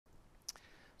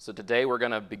So today we're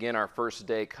going to begin our first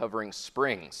day covering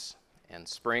springs. And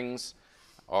springs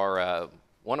are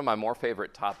one of my more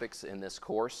favorite topics in this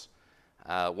course.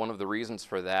 One of the reasons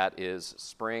for that is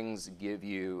springs give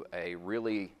you a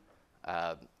really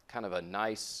kind of a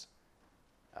nice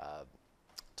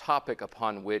topic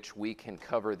upon which we can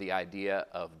cover the idea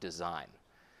of design.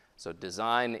 So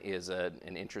design is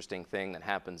an interesting thing that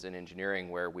happens in engineering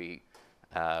where we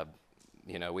have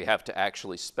to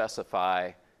actually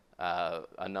specify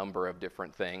a number of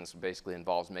different things. Basically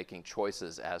involves making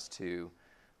choices as to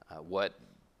what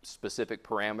specific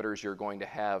parameters you're going to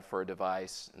have for a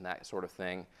device and that sort of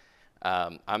thing.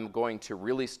 I'm going to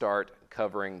really start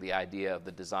covering the idea of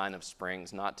the design of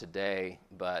springs, not today,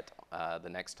 but the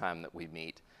next time that we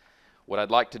meet. What I'd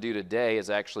like to do today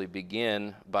is actually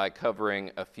begin by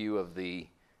covering a few of the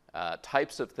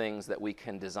types of things that we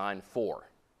can design for,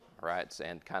 right?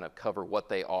 And kind of cover what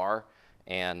they are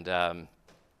and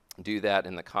do that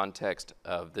in the context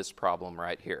of this problem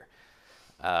right here.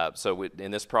 So in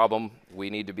this problem, we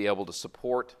need to be able to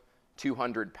support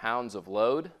 200 pounds of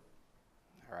load,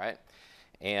 all right?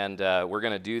 And we're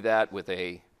going to do that with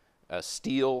a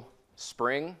steel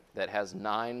spring that has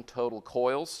 9 total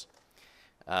coils.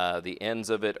 The ends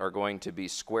of it are going to be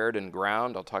squared and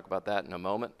ground. I'll talk about that in a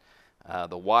moment.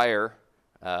 The wire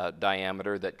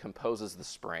diameter that composes the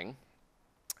spring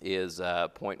is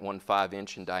 0.15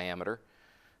 inch in diameter.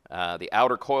 The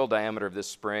outer coil diameter of this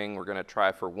spring, we're going to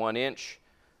try for 1 inch.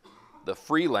 The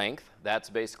free length, that's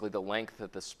basically the length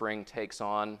that the spring takes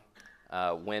on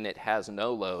when it has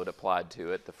no load applied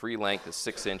to it. The free length is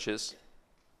 6 inches.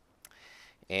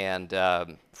 And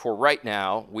for right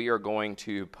now, we are going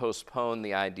to postpone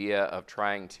the idea of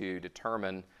trying to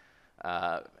determine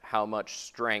how much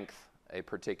strength a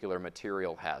particular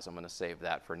material has. I'm going to save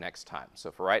that for next time.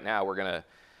 So for right now, we're going to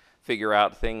figure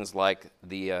out things like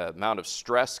the amount of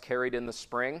stress carried in the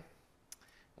spring.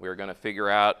 We're going to figure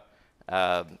out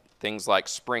things like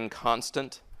spring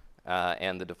constant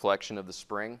and the deflection of the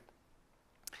spring.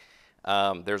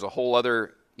 There's a whole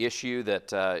other issue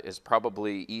that is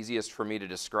probably easiest for me to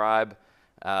describe.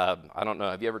 I don't know,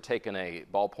 have you ever taken a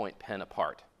ballpoint pen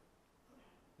apart?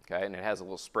 Okay, and it has a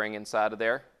little spring inside of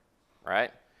there, right?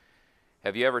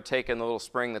 Have you ever taken the little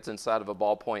spring that's inside of a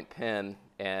ballpoint pen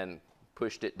and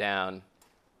pushed it down,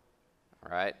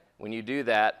 all right? When you do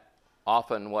that,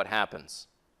 often what happens?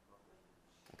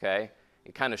 Okay,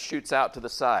 it kind of shoots out to the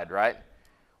side, right?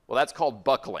 Well, that's called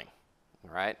buckling,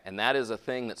 all right? And that is a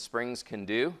thing that springs can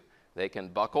do. They can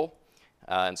buckle.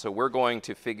 And so we're going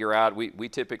to figure out, we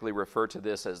typically refer to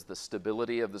this as the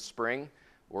stability of the spring.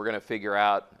 We're going to figure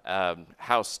out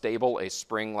how stable a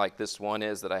spring like this one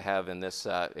is that I have in this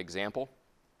example.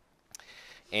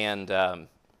 And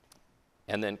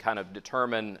then kind of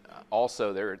determine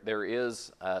also there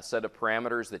is a set of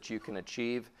parameters that you can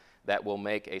achieve that will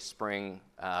make a spring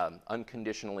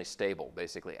unconditionally stable,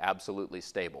 basically absolutely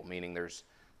stable, meaning there's,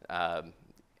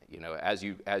 as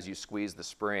you squeeze the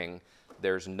spring,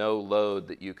 there's no load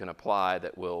that you can apply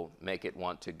that will make it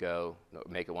want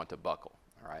to buckle.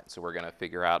 All right, so we're going to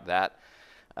figure out that.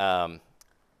 And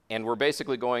we're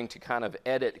basically going to kind of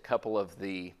edit a couple of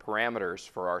the parameters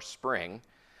for our spring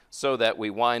so that we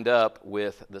wind up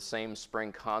with the same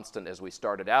spring constant as we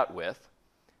started out with,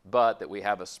 but that we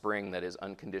have a spring that is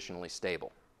unconditionally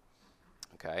stable.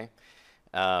 Okay.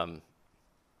 There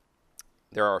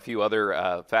are a few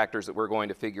other factors that we're going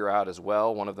to figure out as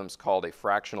well. One of them is called a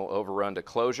fractional overrun to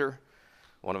closure.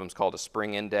 One of them is called a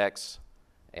spring index.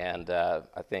 And I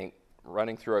think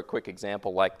running through a quick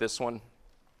example like this one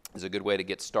is a good way to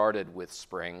get started with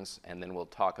springs, and then we'll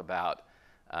talk about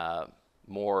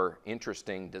more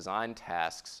interesting design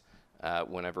tasks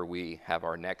whenever we have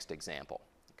our next example,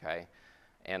 okay?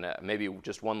 And maybe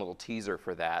just one little teaser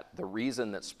for that. The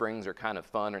reason that springs are kind of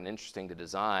fun and interesting to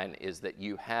design is that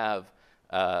you have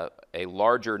a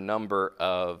larger number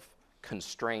of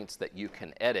constraints that you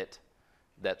can edit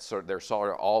that they're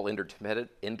sort of all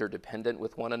interdependent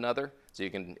with one another. So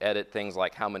you can edit things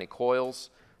like how many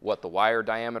coils, what the wire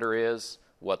diameter is,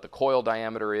 what the coil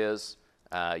diameter is.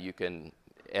 You can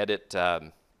edit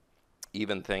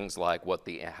even things like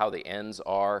how the ends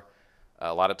are.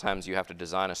 A lot of times you have to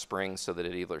design a spring so that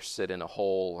it either sit in a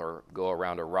hole or go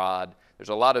around a rod. There's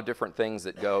a lot of different things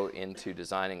that go into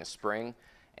designing a spring.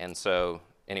 And so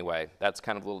anyway, that's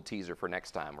kind of a little teaser for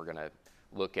next time. We're going to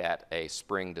look at a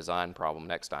spring design problem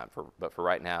next time. But for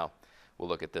right now, we'll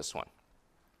look at this one.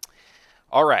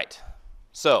 All right,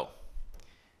 so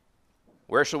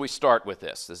where shall we start with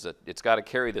this? It's got to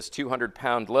carry this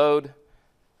 200-pound load.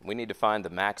 We need to find the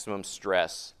maximum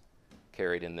stress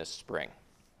carried in this spring.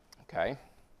 Okay?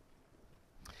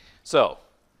 So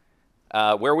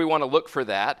Where we want to look for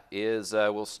that is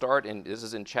we'll start in, this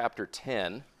is in chapter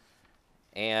 10,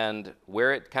 and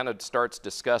where it kind of starts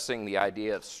discussing the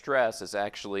idea of stress is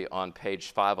actually on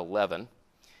page 511.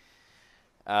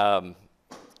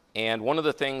 And one of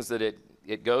the things that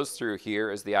it goes through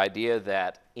here is the idea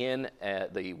that in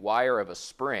the wire of a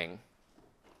spring,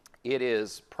 it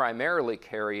is primarily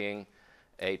carrying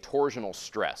a torsional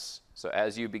stress. So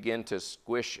as you begin to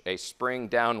squish a spring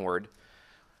downward,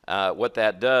 what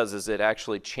that does is it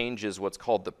actually changes what's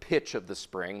called the pitch of the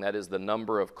spring. That is the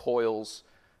number of coils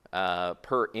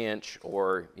per inch,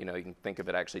 or you can think of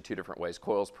it actually two different ways: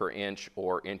 coils per inch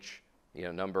or inch,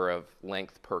 number of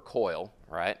length per coil,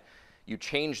 right? You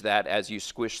change that as you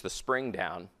squish the spring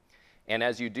down, and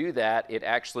as you do that, it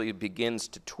actually begins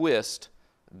to twist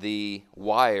the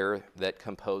wire that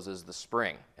composes the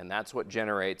spring, and that's what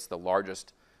generates the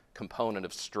largest component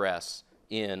of stress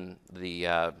in the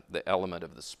element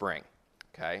of the spring.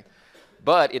 Okay,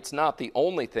 but it's not the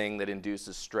only thing that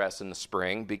induces stress in the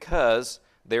spring, because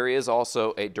there is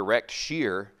also a direct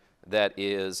shear that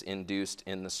is induced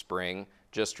in the spring,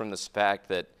 just from this fact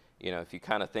that, if you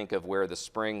kind of think of where the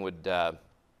spring would,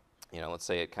 let's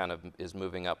say it kind of is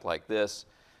moving up like this,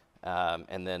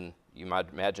 and then you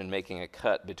might imagine making a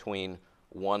cut between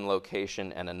one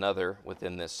location and another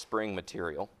within this spring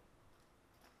material.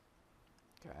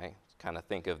 Okay, kind of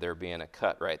think of there being a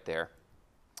cut right there,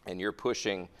 and you're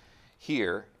pushing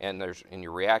here, and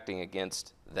you're reacting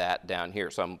against that down here.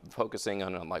 So I'm focusing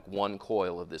on like one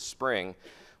coil of this spring.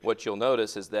 What you'll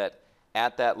notice is that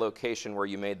at that location where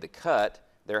you made the cut,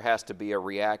 there has to be a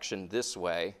reaction this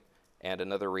way and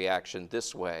another reaction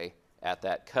this way at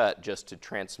that cut, just to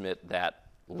transmit that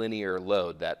linear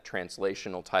load, that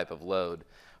translational type of load,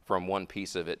 from one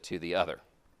piece of it to the other.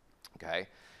 Okay,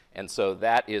 and so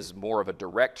that is more of a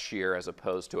direct shear as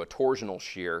opposed to a torsional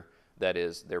shear. That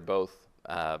is, they're both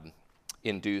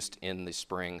induced in the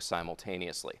spring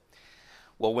simultaneously.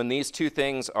 Well, when these two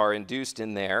things are induced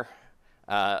in there,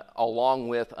 along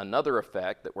with another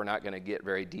effect that we're not going to get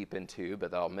very deep into,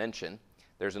 but I'll mention,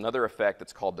 there's another effect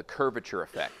that's called the curvature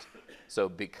effect. So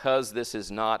because this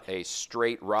is not a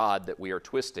straight rod that we are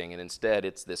twisting, and instead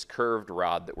it's this curved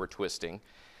rod that we're twisting,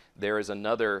 there is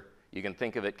another, you can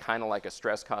think of it kind of like a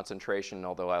stress concentration,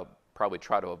 although I'll probably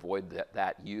try to avoid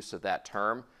that use of that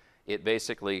term. It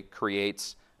basically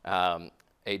creates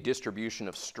a distribution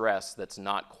of stress that's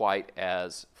not quite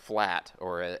as flat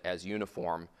or as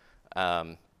uniform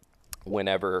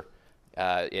whenever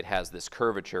it has this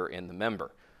curvature in the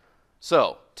member.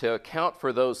 So to account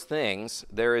for those things,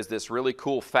 there is this really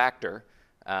cool factor,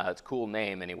 it's a cool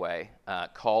name anyway,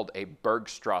 called a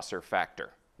Bergstrasser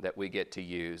factor that we get to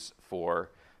use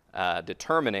for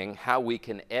determining how we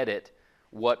can edit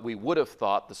what we would have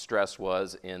thought the stress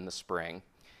was in the spring.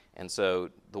 And so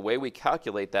the way we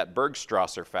calculate that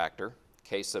Bergstrasser factor,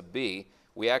 K sub B,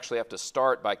 we actually have to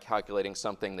start by calculating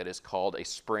something that is called a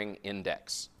spring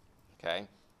index. Okay?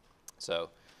 So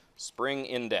spring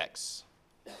index.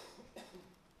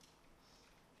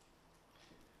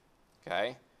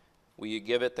 Okay? We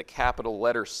give it the capital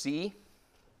letter C,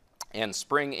 and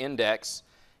spring index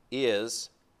is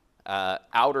the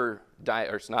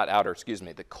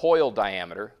coil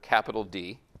diameter, capital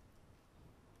D,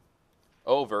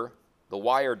 over the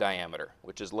wire diameter,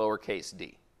 which is lowercase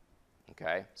d.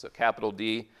 Okay, so capital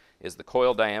D is the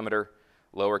coil diameter,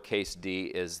 lowercase d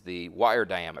is the wire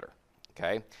diameter.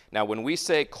 Okay, now when we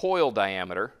say coil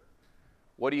diameter,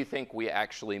 what do you think we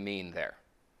actually mean there?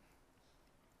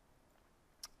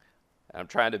 I'm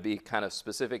trying to be kind of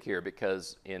specific here,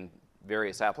 because in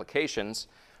various applications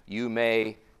you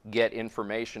may get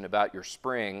information about your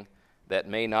spring that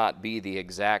may not be the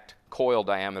exact coil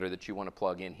diameter that you want to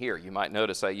plug in here. You might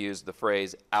notice I used the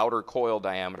phrase outer coil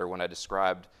diameter when I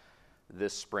described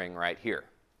this spring right here.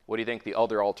 What do you think the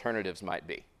other alternatives might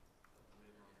be?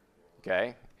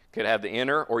 Okay, could have the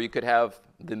inner, or you could have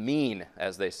the mean,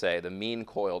 as they say, the mean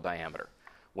coil diameter.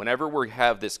 Whenever we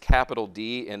have this capital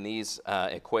D in these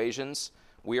equations,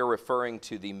 we are referring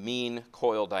to the mean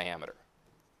coil diameter.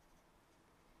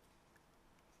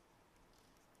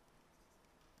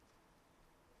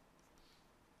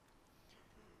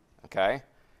 Okay,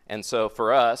 and so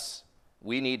for us,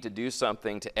 we need to do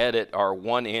something to edit our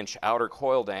 1-inch outer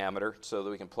coil diameter so that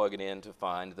we can plug it in to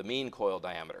find the mean coil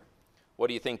diameter. What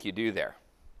do you think you do there?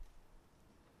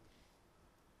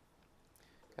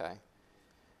 Okay,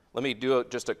 let me do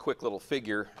just a quick little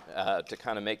figure to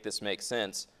kind of make this make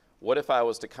sense. What if I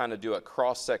was to kind of do a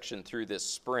cross section through this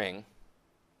spring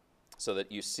so that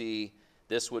you see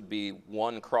this would be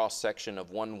one cross section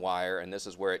of one wire, and this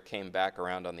is where it came back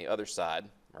around on the other side,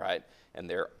 right? And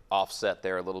they're offset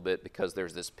there a little bit because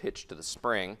there's this pitch to the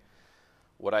spring.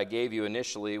 what I gave you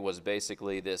initially was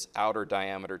basically this outer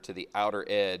diameter to the outer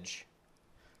edge,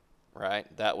 right?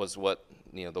 That was what,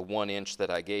 the 1 inch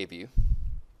that I gave you.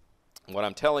 What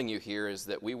I'm telling you here is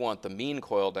that we want the mean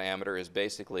coil diameter is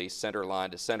basically center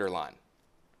line to center line.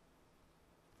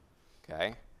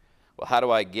 Okay? Well, how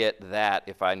do I get that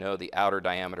if I know the outer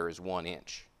diameter is 1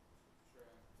 inch?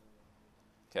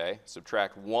 Okay,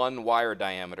 subtract 1 wire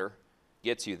diameter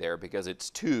gets you there because it's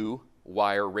 2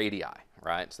 wire radii,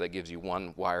 right? So that gives you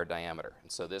 1 wire diameter.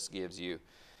 And so this gives you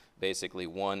basically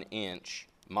 1 inch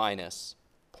minus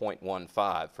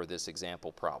 0.15 for this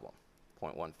example problem,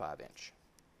 0.15 inch.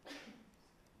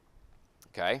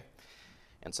 Okay,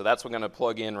 and so that's what we're going to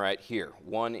plug in right here,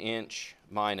 1 inch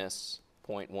minus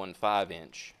 0.15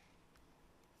 inch.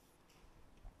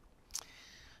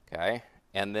 Okay,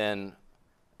 and then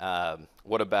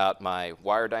what about my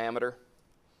wire diameter?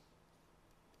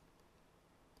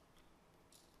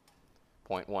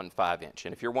 0.15 inch.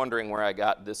 And if you're wondering where I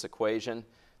got this equation,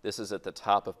 this is at the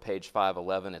top of page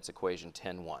 511. It's equation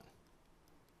 10.1.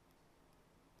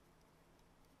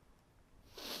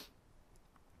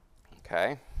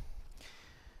 Okay.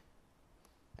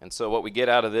 And so what we get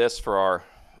out of this for our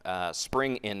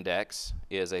spring index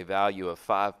is a value of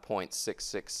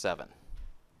 5.667.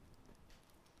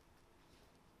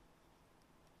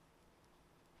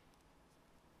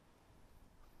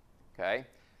 Okay.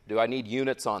 Do I need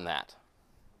units on that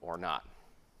or not?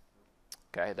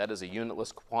 Okay, that is a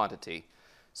unitless quantity,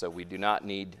 so we do not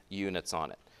need units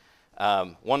on it.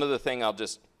 One other thing I'll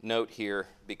just note here,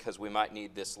 because we might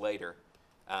need this later,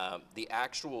 the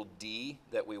actual D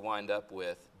that we wind up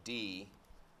with, D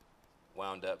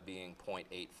wound up being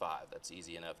 0.85. That's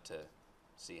easy enough to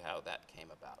see how that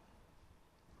came about.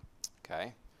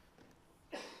 Okay.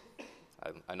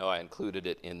 I know I included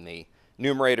it in the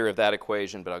numerator of that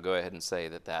equation, but I'll go ahead and say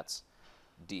that that's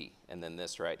D. And then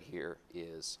this right here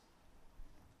is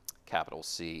capital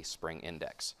C, spring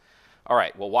index. All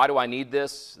right, well, why do I need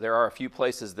this? There are a few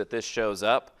places that this shows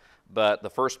up, but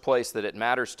the first place that it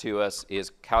matters to us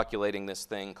is calculating this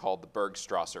thing called the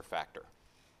Bergstrasser factor.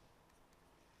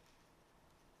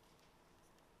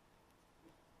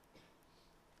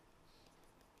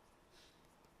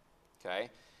 Okay,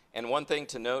 and one thing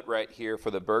to note right here for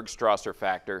the Bergstrasser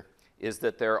factor is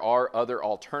that there are other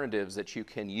alternatives that you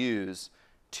can use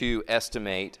to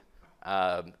estimate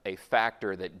a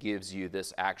factor that gives you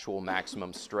this actual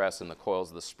maximum stress in the coils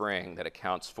of the spring that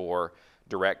accounts for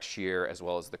direct shear as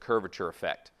well as the curvature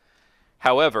effect.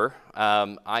 However,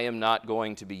 I am not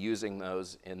going to be using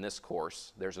those in this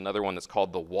course. There's another one that's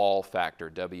called the Wahl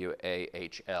factor,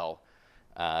 W-A-H-L,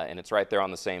 and it's right there on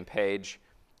the same page.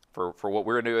 For what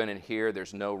we're doing in here,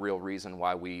 there's no real reason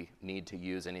why we need to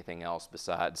use anything else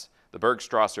besides the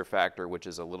Bergstrasser factor, which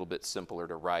is a little bit simpler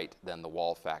to write than the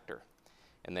Wahl factor.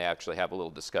 And they actually have a little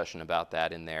discussion about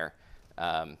that in there.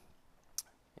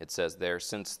 It says there,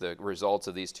 since the results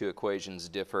of these two equations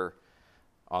differ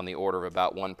on the order of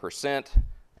about 1%,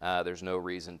 there's no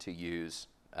reason to use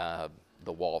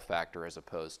the Wahl factor as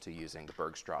opposed to using the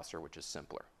Bergstrasser, which is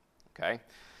simpler. Okay?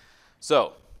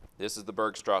 So, this is the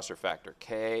Bergstrasser factor,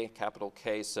 K, capital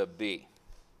K sub B.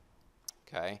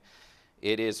 Okay?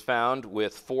 It is found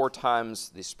with 4 times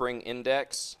the spring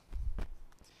index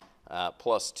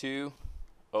plus 2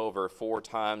 over 4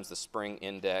 times the spring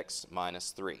index minus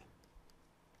 3.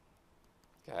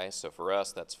 Okay, so for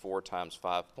us that's 4 times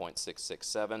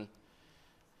 5.667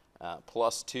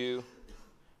 plus 2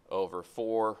 over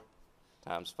 4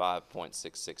 times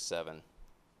 5.667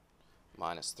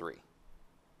 minus 3.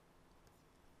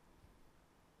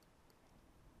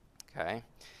 Okay,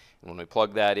 and when we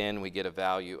plug that in, we get a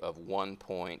value of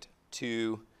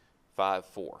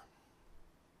 1.254.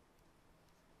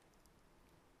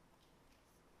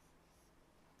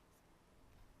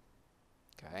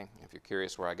 Okay, if you're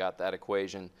curious where I got that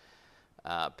equation,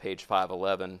 page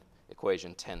 511,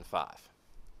 equation 10.5.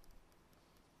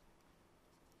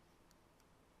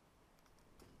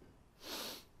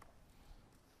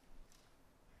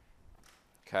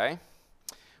 Okay.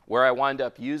 Where I wind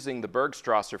up using the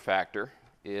Bergstrasser factor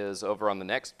is over on the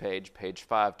next page, page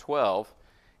 512.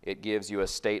 It gives you a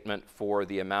statement for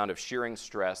the amount of shearing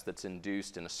stress that's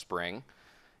induced in a spring.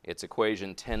 It's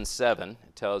equation 10.7.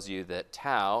 It tells you that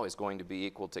tau is going to be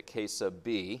equal to K sub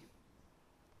B.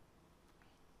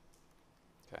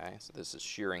 Okay, so this is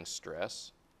shearing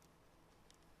stress.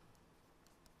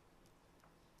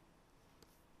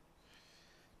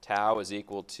 Tau is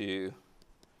equal to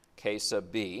K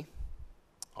sub B.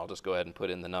 I'll just go ahead and put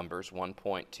in the numbers,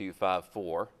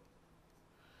 1.254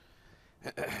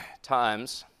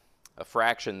 times a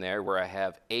fraction there where I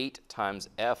have 8 times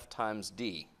F times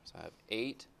D. So I have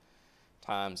 8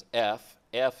 times F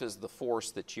F is the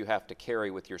force that you have to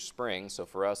carry with your spring, so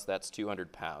for us that's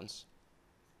 200 pounds.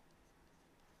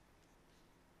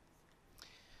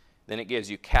 Then it gives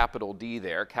you capital D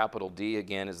there. Capital D,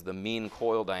 again, is the mean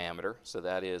coil diameter, so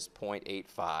that is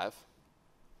 0.85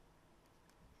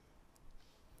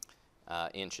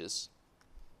 inches.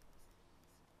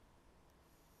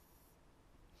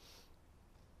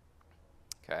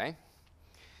 Okay.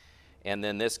 And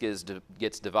then this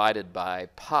gets divided by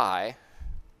pi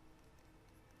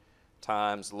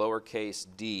times lowercase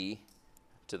d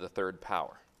to the third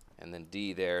power. And then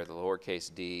d there, the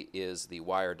lowercase d, is the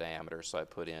wire diameter, so I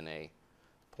put in a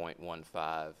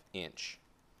 0.15 inch.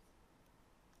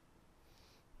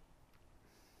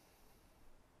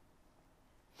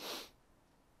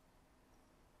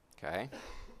 Okay.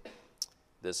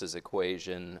 This is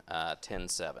equation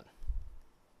 10.7.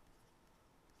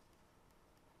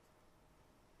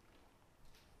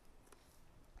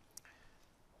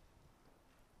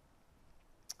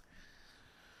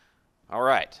 All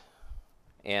right,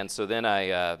 and so then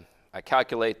I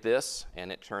calculate this, and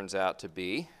it turns out to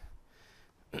be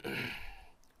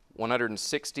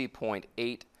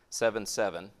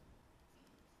 160.877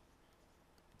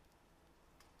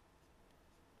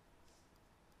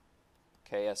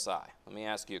 KSI. Let me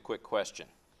ask you a quick question.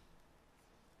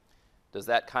 Does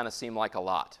that kind of seem like a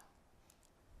lot?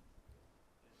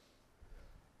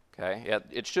 Okay, yeah,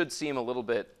 it should seem a little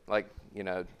bit like,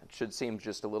 it should seem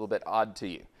just a little bit odd to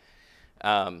you.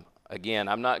 Again,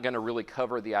 I'm not going to really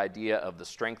cover the idea of the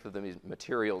strength of the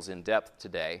materials in depth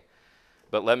today,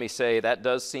 but let me say that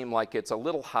does seem like it's a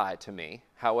little high to me.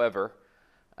 However,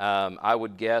 I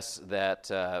would guess that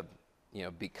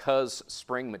because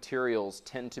spring materials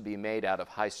tend to be made out of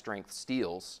high-strength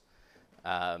steels,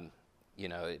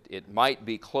 it might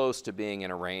be close to being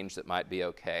in a range that might be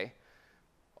okay.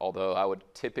 Although I would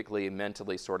typically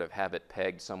mentally sort of have it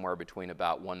pegged somewhere between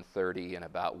about 130 and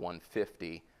about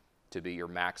 150 to be your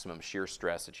maximum shear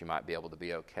stress that you might be able to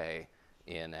be okay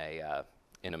in a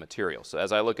material. So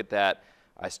as I look at that,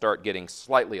 I start getting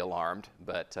slightly alarmed,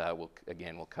 but we'll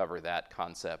cover that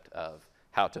concept of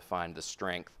how to find the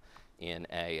strength in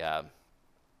a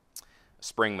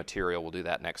spring material. We'll do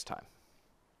that next time.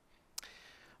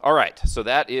 All right, so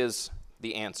that is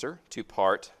the answer to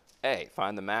part A.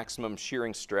 Find the maximum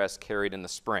shearing stress carried in the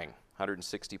spring,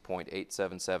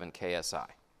 160.877 KSI.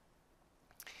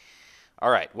 All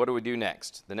right, what do we do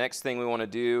next? The next thing we want to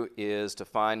do is to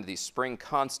find the spring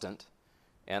constant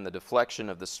and the deflection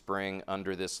of the spring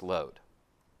under this load.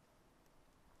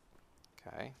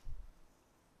 Okay.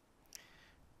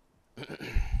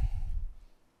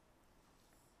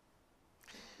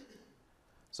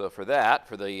 So for that,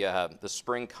 for the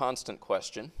spring constant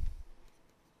question,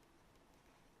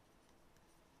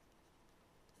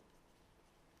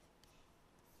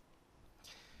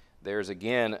 there's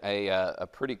again a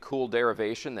pretty cool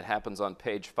derivation that happens on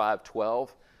page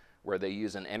 512 where they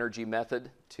use an energy method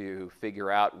to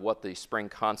figure out what the spring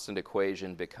constant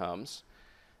equation becomes.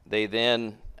 They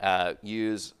then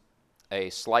use a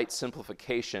slight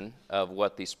simplification of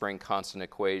what the spring constant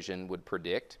equation would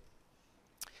predict.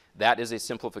 That is a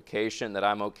simplification that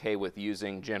I'm okay with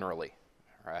using generally.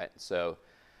 All right, so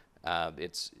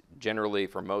it's generally,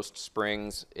 for most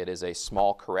springs, it is a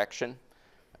small correction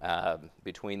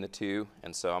between the two,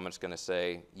 and so I'm just going to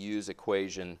say use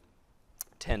equation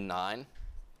 10.9.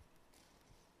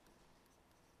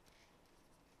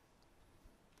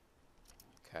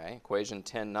 Okay, equation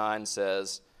 10.9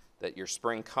 says that your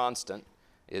spring constant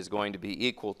is going to be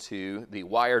equal to the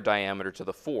wire diameter to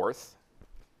the fourth,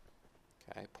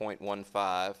 okay,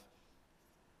 0.15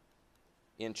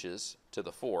 inches to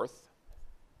the fourth,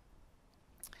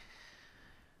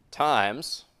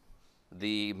 times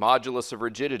the modulus of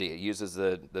rigidity. It uses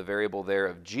the variable there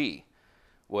of G.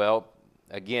 Well,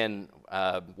 again,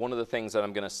 one of the things that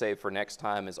I'm going to save for next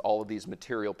time is all of these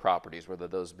material properties, whether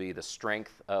those be the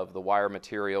strength of the wire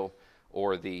material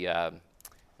or the,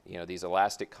 these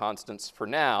elastic constants. For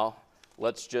now,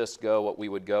 let's just go what we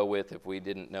would go with if we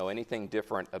didn't know anything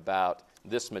different about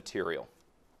this material.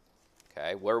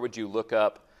 Okay, where would you look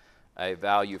up a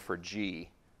value for G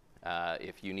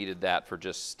if you needed that for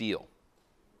just steel?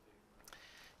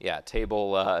 Yeah,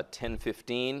 table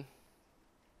 1015.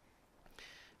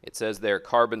 It says there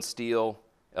carbon steel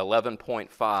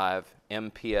 11.5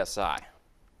 MPSI.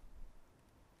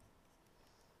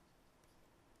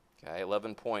 Okay,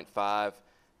 11.5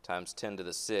 times 10 to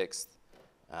the 6th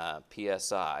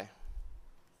PSI.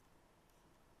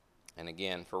 And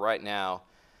again, for right now,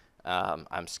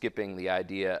 I'm skipping the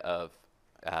idea of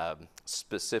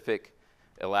specific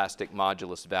elastic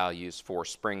modulus values for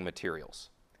spring materials.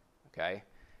 Okay,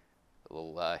 a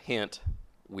little hint.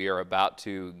 we are about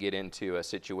to get into a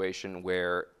situation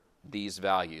where these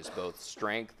values, both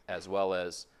strength as well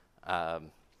as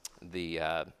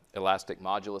the elastic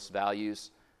modulus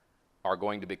values, are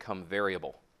going to become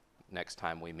variable next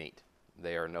time we meet.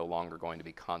 They are no longer going to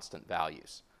be constant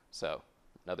values. So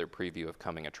another preview of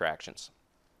coming attractions.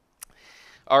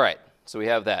 All right, so we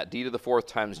have that. D to the fourth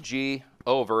times G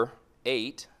over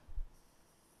 8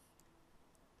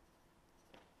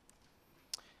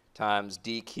 times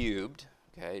D cubed.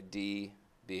 Okay, D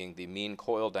being the mean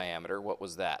coil diameter. What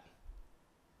was that?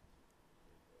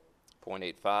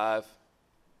 0.85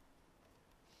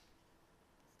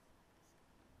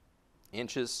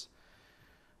 inches.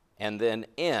 And then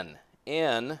N.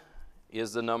 N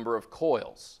is the number of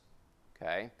coils.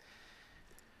 Okay.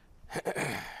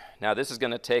 Now this is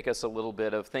going to take us a little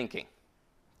bit of thinking.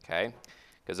 Okay.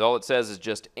 Because all it says is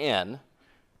just N,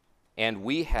 and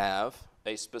we have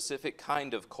a specific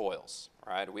kind of coils.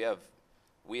 Right?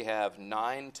 We have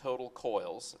 9 total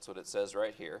coils. That's what it says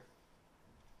right here,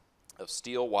 of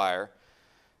steel wire,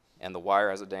 and the wire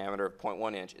has a diameter of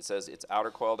 0.1 inch. It says its outer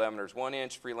coil diameter is 1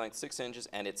 inch, free length 6 inches,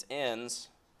 and its ends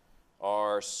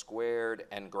are squared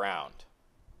and ground.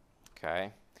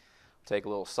 Okay, take a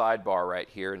little sidebar right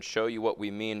here and show you what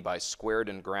we mean by squared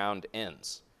and ground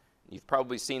ends. You've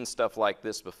probably seen stuff like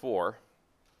this before,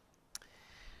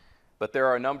 but there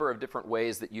are a number of different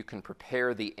ways that you can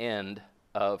prepare the end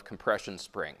of compression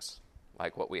springs,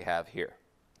 like what we have here.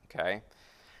 Okay,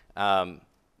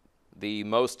 the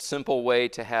most simple way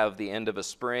to have the end of a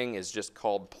spring is just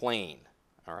called plane.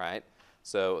 All right,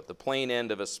 so the plane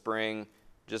end of a spring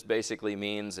just basically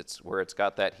means it's where it's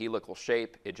got that helical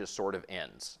shape, it just sort of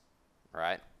ends,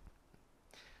 right?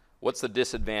 What's the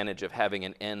disadvantage of having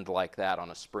an end like that on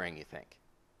a spring, you think?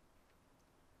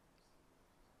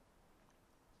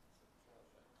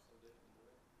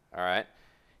 All right.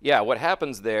 Yeah, what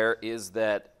happens there is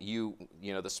that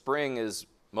the spring is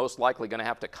most likely going to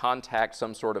have to contact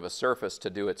some sort of a surface to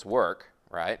do its work,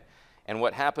 right? And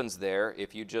what happens there,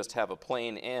 if you just have a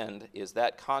plain end, is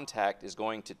that contact is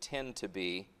going to tend to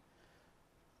be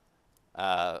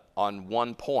on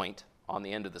one point on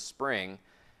the end of the spring.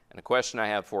 And the question I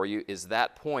have for you, is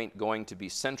that point going to be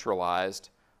centralized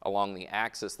along the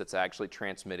axis that's actually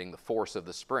transmitting the force of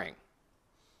the spring?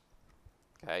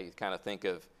 Okay, you kind of think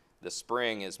of the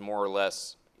spring as more or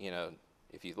less,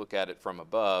 if you look at it from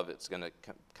above, it's going to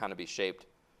kind of be shaped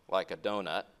like a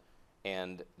donut.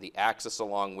 And the axis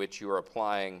along which you are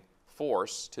applying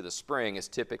force to the spring is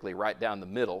typically right down the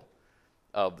middle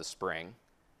of the spring.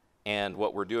 And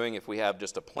what we're doing if we have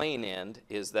just a plain end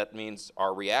is that means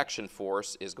our reaction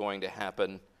force is going to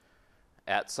happen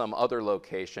at some other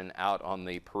location out on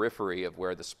the periphery of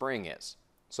where the spring is.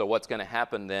 So what's going to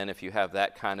happen then if you have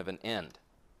that kind of an end?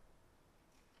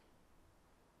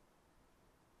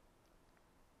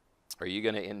 Are you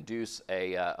going to induce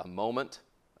a moment,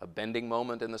 a bending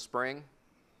moment in the spring?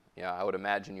 Yeah, I would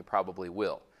imagine you probably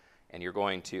will. And you're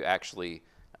going to actually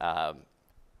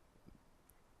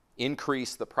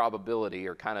increase the probability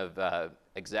or kind of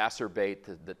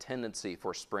exacerbate the tendency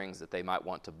for springs that they might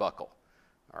want to buckle.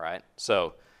 All right?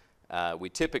 So we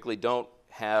typically don't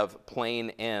have plain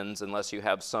ends unless you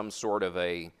have some sort of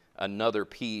another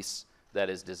piece that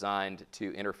is designed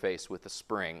to interface with the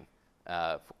spring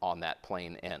on that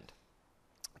plain end.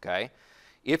 Okay?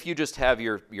 If you just have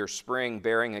your spring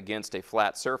bearing against a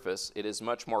flat surface, it is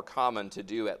much more common to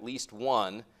do at least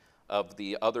one of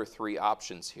the other 3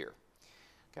 options here.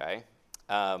 Okay?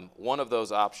 One of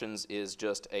those options is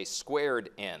just a squared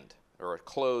end or a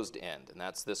closed end, and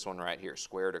that's this one right here,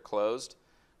 squared or closed.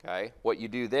 Okay? What you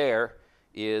do there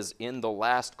is in the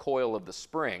last coil of the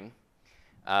spring,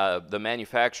 the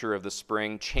manufacturer of the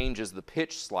spring changes the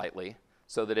pitch slightly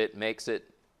so that it makes it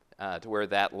to where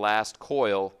that last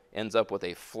coil ends up with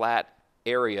a flat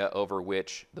area over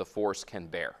which the force can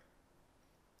bear.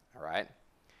 All right?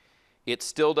 It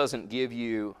still doesn't give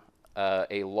you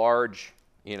a large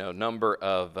number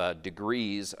of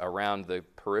degrees around the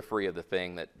periphery of the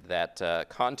thing that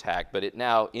contact, but it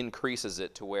now increases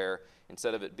it to where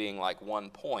instead of it being like one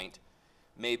point,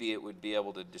 maybe it would be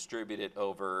able to distribute it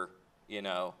over,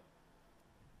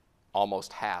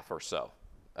 almost half or so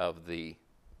of the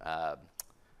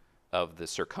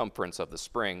circumference of the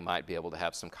spring might be able to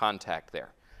have some contact there.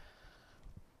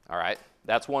 All right,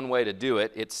 that's one way to do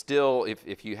it. It's still,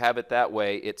 if you have it that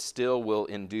way, it still will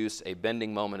induce a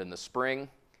bending moment in the spring,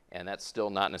 and that's still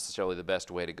not necessarily the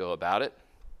best way to go about it.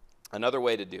 Another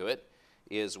way to do it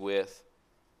is with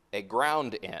a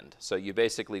ground end. So you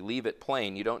basically leave it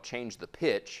plain. You don't change the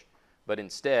pitch, but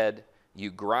instead you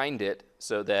grind it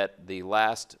so that the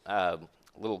last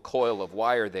little coil of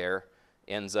wire there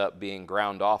ends up being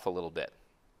ground off a little bit.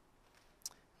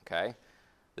 okay?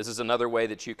 This is another way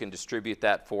that you can distribute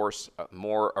that force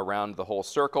more around the whole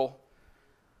circle.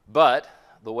 But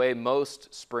the way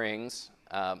most springs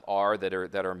are that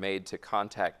are made to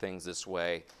contact things this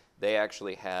way, they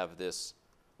actually have this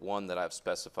one that I've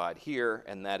specified here,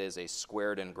 and that is a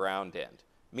squared and ground end,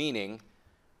 meaning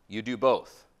you do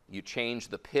both. You change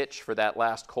the pitch for that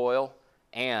last coil,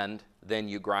 and then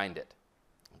you grind it,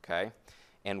 okay?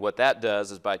 And what that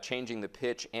does is by changing the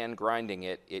pitch and grinding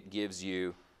it, it gives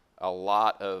you a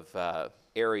lot of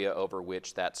area over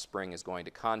which that spring is going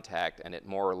to contact, and it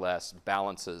more or less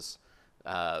balances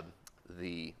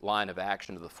the line of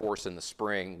action of the force in the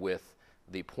spring with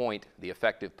the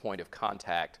effective point of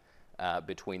contact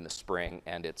between the spring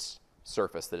and its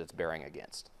surface that it's bearing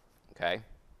against, okay?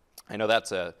 I know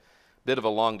that's a bit of a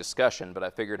long discussion, but I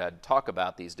figured I'd talk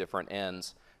about these different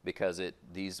ends because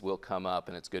these will come up,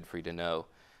 and it's good for you to know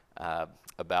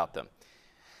about them.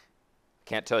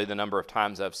 Can't tell you the number of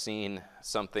times I've seen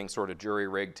something sort of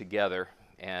jury-rigged together,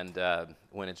 and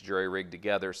when it's jury-rigged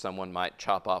together, someone might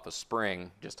chop off a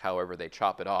spring just however they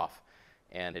chop it off,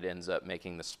 and it ends up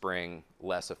making the spring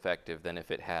less effective than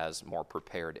if it has more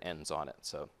prepared ends on it.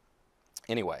 So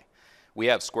anyway, we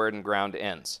have squared and ground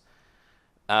ends.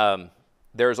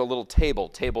 There's a little table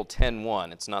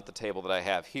 10.1. It's not the table that I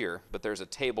have here, but there's a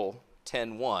table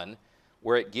 10.1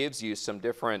 where it gives you some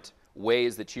different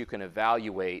ways that you can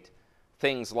evaluate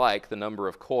things like the number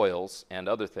of coils and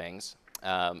other things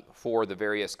for the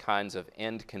various kinds of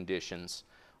end conditions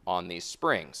on these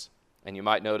springs. And you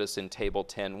might notice in table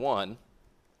 10.1,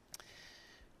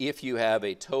 if you have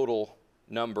a total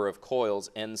number of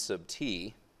coils n sub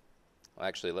t, well,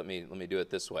 actually let me do it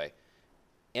this way.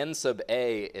 N sub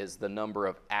A is the number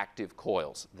of active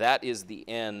coils. That is the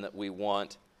n that we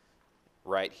want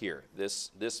right here. This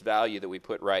value that we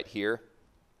put right here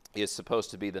is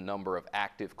supposed to be the number of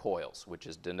active coils, which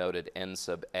is denoted n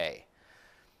sub A.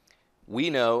 We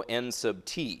know n sub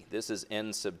t. This is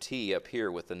n sub t up here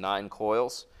with the 9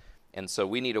 coils, and so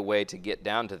we need a way to get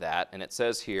down to that, and it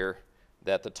says here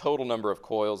that the total number of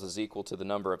coils is equal to the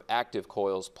number of active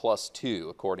coils plus 2,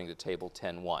 according to table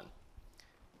 10.1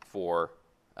 for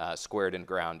squared and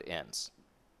ground ends.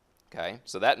 Okay,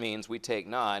 so that means we take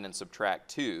 9 and subtract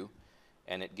 2,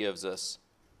 and it gives us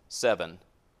 7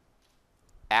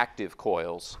 active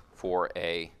coils for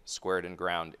a squared and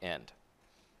ground end.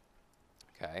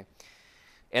 Okay,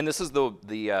 and this is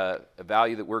the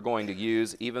value that we're going to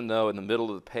use, even though in the middle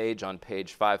of the page, on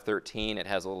page 513, it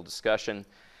has a little discussion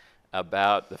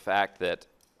about the fact that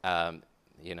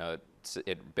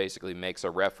it basically makes a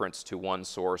reference to one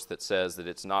source that says that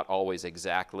it's not always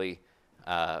exactly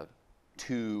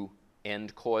 2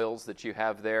 end coils that you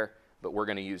have there, but we're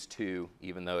going to use 2,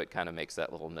 even though it kind of makes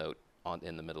that little note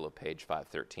in the middle of page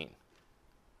 513.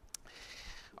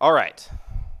 All right.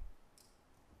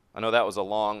 I know that was a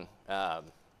long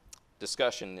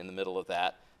discussion in the middle of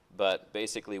that, but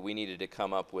basically we needed to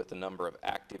come up with the number of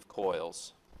active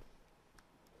coils,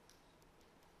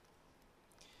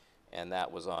 and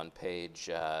that was on page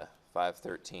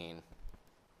 513,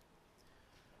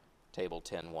 table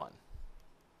 10.1.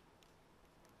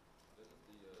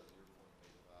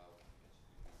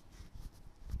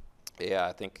 Yeah,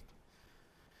 I think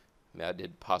I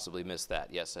did possibly miss that.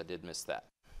 Yes, I did miss that.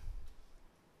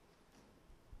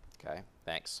 Okay,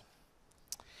 thanks.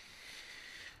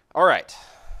 All right.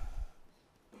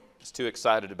 Just too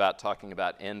excited about talking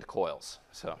about end coils.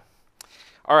 So,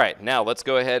 all right, now let's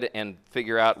go ahead and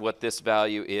figure out what this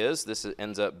value is. This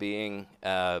ends up being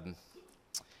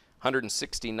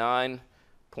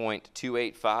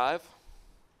 169.285.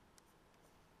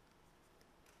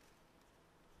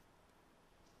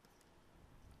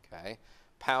 Okay,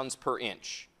 pounds per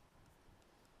inch.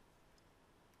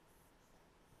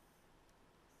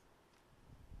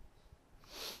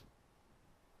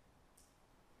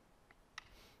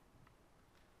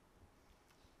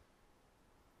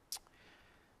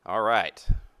 All right,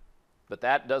 but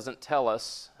that doesn't tell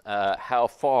us how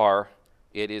far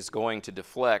it is going to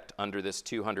deflect under this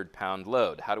 200-pound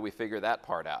load. How do we figure that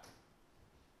part out?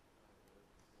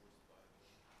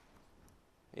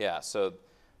 Yeah, so,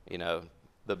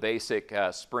 the basic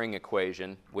spring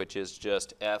equation, which is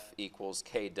just F equals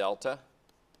K delta.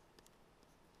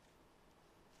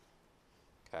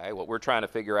 Okay, what we're trying to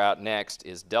figure out next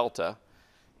is delta,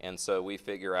 and so we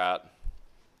figure out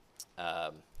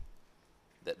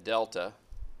that delta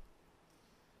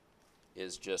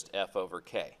is just F over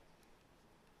K.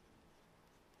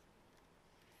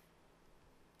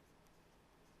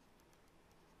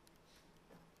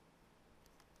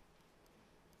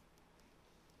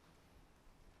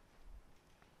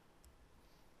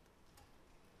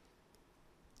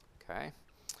 Okay,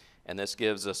 and this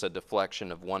gives us a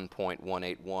deflection of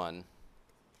 1.181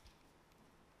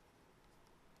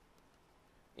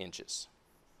 inches.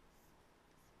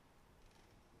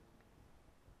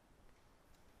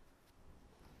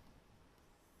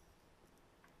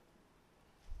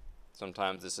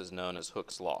 Sometimes this is known as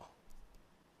Hooke's law.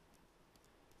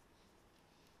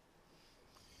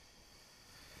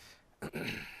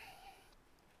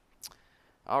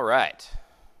 All right.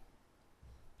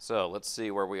 So let's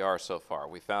see where we are so far.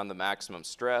 We found the maximum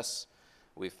stress.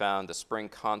 We found the spring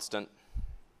constant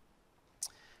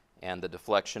and the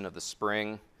deflection of the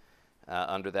spring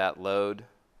under that load.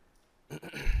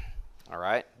 All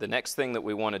right. The next thing that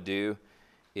we want to do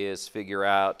is figure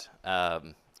out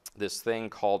this thing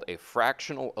called a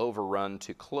fractional overrun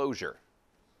to closure.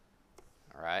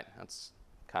 All right. That's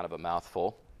kind of a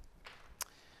mouthful.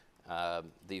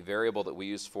 The variable that we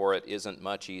use for it isn't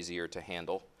much easier to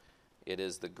handle. It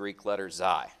is the Greek letter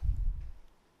xi.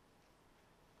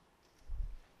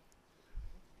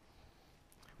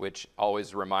 Which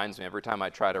always reminds me, every time I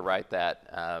try to write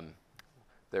that,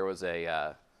 there was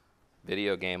a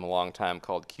video game a long time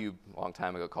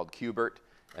ago called Cubert,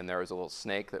 and there was a little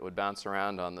snake that would bounce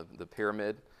around on the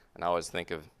pyramid, and I always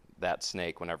think of that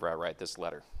snake whenever I write this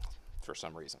letter for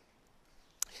some reason.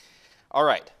 All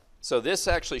right, so this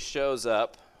actually shows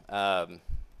up,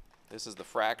 this is the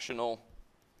fractional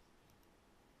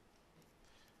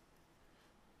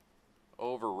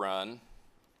overrun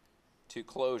to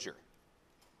closure.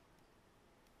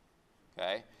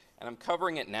 Okay, and I'm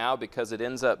covering it now because it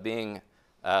ends up being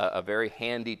a very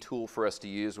handy tool for us to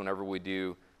use whenever we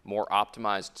do more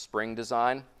optimized spring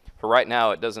design. For right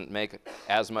now, it doesn't make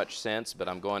as much sense, but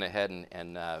I'm going ahead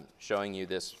and showing you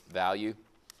this value.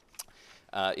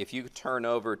 If you turn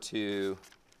over to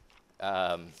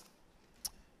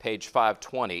page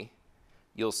 520,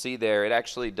 you'll see there it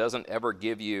actually doesn't ever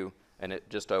give you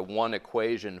just a one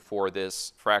equation for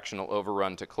this fractional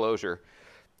overrun to closure.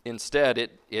 Instead,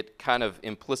 it kind of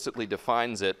implicitly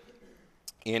defines it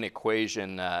in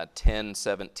equation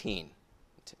 1017.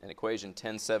 And equation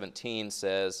 1017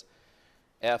 says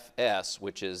Fs,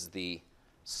 which is the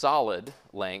solid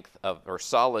length or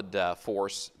solid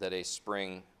force that a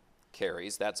spring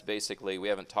carries. That's basically, we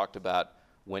haven't talked about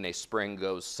when a spring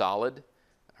goes solid,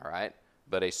 all right?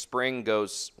 But a spring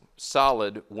goes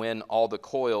solid when all the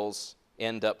coils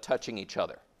end up touching each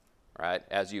other, right?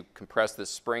 As you compress this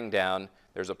spring down,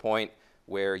 there's a point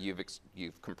where you've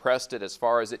compressed it as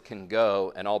far as it can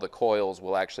go, and all the coils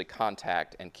will actually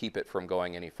contact and keep it from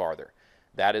going any farther.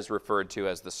 That is referred to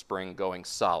as the spring going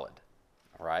solid,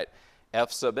 all right?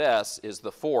 F sub s is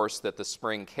the force that the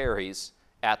spring carries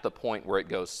at the point where it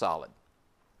goes solid,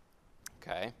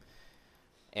 okay?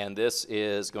 And this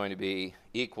is going to be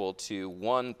equal to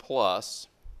 1 plus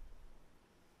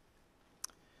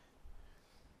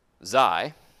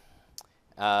xi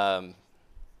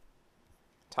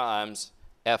times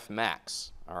F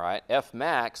max, all right? F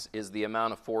max is the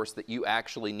amount of force that you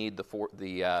actually need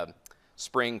the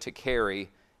spring to carry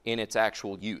in its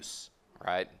actual use,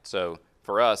 right? So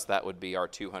for us, that would be our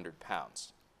 200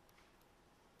 pounds.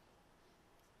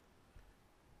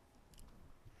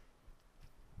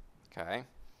 Okay?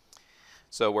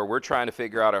 So where we're trying to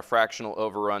figure out our fractional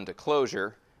overrun to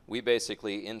closure, we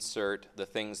basically insert the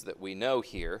things that we know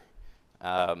here.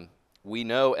 We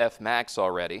know F max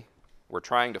already. We're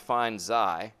trying to find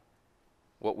xi.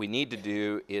 What we need to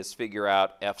do is figure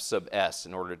out F sub s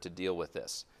in order to deal with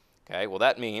this. Okay, well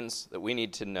that means that we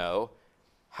need to know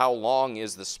how long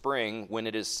is the spring when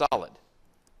it is solid.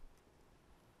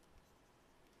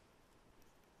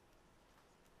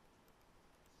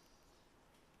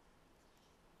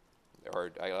 Or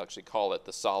I actually call it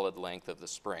the solid length of the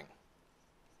spring.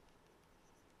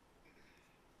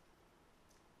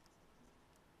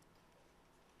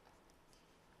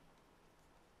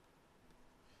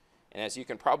 And as you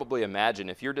can probably imagine,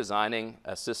 if you're designing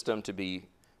a system to be,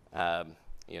 to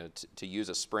use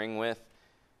a spring with,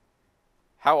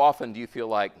 how often do you feel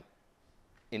like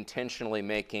intentionally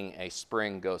making a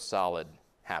spring go solid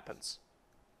happens?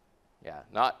 Yeah,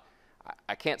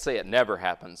 I can't say it never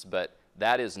happens, but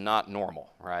that is not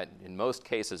normal, right? In most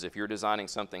cases, if you're designing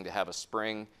something to have a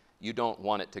spring, you don't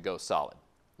want it to go solid.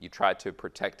 You try to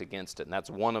protect against it, and that's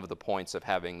one of the points of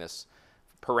having this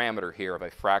parameter here of a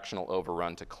fractional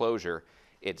overrun to closure.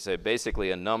 It's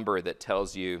basically a number that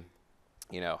tells you,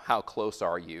 how close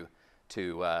are you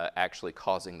to actually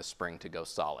causing the spring to go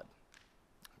solid.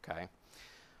 Okay?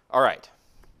 All right.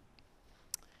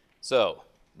 So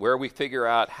where we figure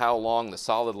out how long the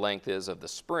solid length is of the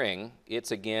spring,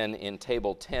 it's again in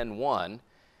table 10.1.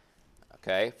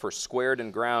 Okay? For squared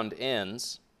and ground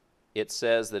ends, it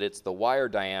says that it's the wire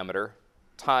diameter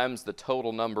times the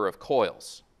total number of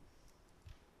coils.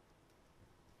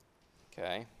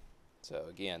 Okay, so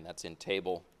again, that's in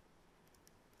table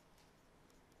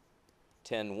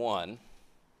 10.1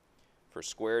 for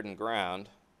squared and ground.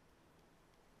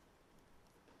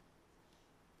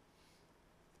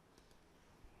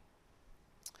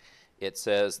 It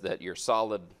says that your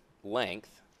solid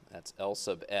length, that's L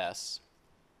sub S,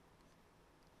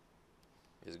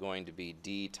 is going to be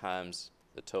D times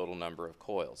the total number of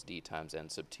coils, D times N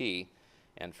sub T.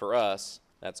 And for us,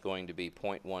 that's going to be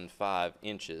 0.15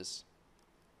 inches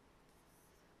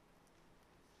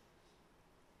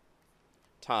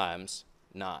times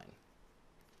 9.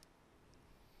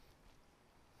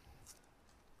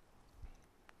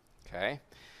 Okay,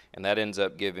 and that ends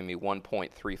up giving me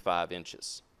 1.35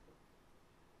 inches.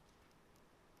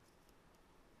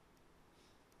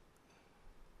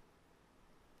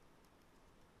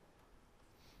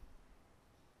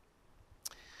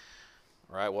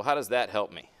 All right, well, how does that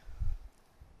help me?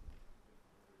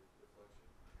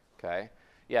 Okay,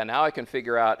 yeah, now I can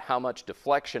figure out how much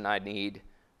deflection I need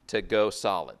to go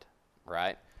solid,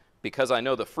 right? Because I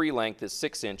know the free length is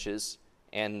 6 inches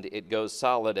and it goes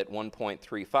solid at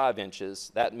 1.35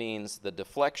 inches, that means the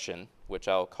deflection, which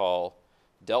I'll call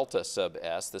delta sub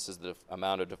S, this is the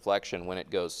amount of deflection when it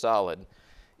goes solid,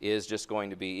 is just going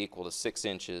to be equal to 6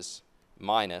 inches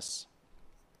minus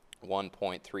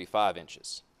 1.35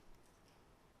 inches.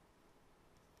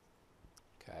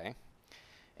 Okay,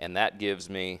 and that gives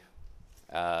me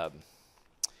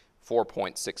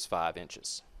 4.65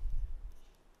 inches.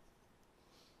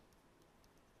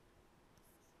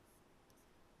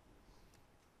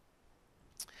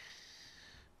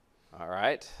 All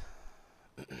right.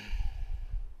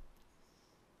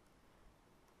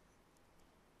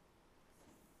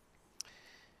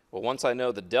 Well, once I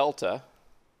know the delta,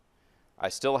 I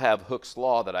still have Hooke's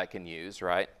law that I can use,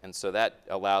 right? And so that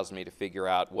allows me to figure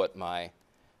out what my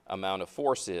amount of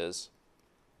force is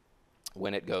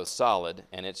when it goes solid,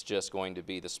 and it's just going to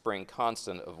be the spring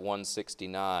constant of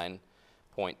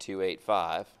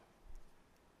 169.285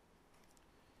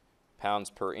 pounds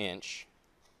per inch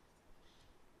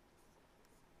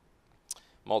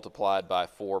multiplied by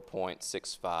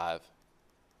 4.65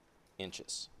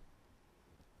 inches.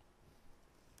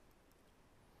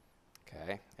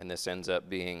 Okay, and this ends up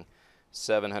being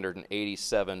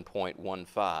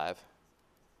 787.15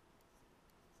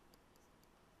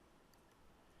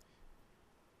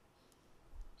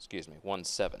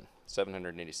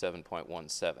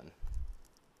 787.17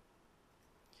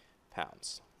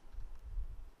 pounds.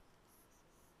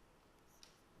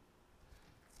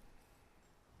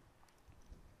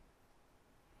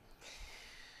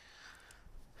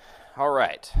 All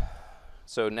right,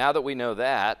 so now that we know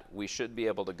that, we should be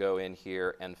able to go in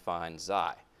here and find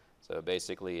xi. So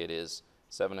basically it is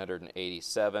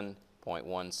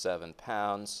 787.17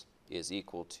 pounds is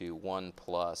equal to 1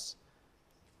 plus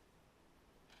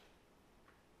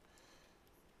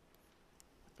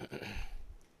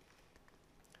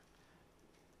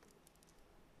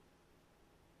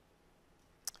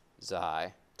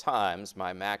xi times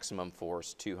my maximum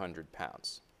force, 200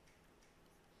 pounds.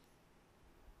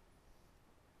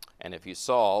 And if you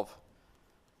solve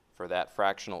for that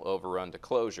fractional overrun to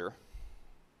closure,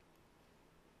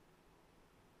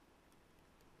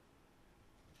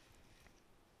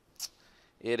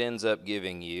 it ends up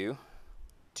giving you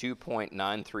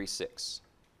 2.936.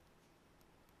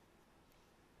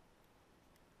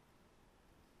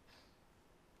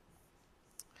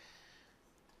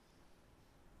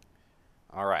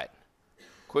 All right,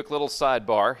 quick little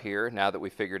sidebar here now that we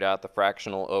figured out the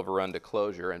fractional overrun to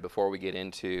closure, and before we get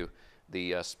into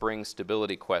the spring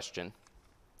stability question,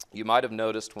 you might have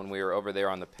noticed when we were over there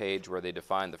on the page where they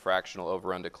defined the fractional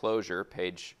overrun to closure,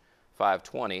 page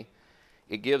 520,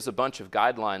 it gives a bunch of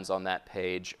guidelines on that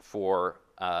page for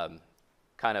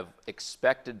kind of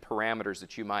expected parameters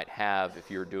that you might have if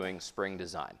you're doing spring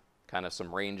design, kind of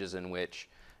some ranges in which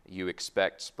you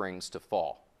expect springs to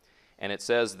fall. And it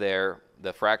says there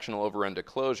the fractional overrun to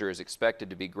closure is expected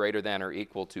to be greater than or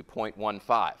equal to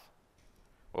 0.15.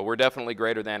 Well, we're definitely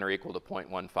greater than or equal to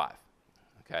 0.15,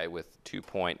 okay, with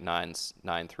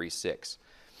 2.936.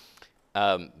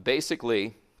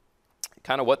 Basically,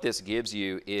 kind of what this gives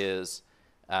you is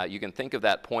you can think of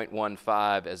that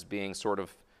 0.15 as being sort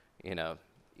of, you know,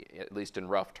 at least in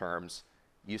rough terms,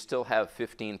 you still have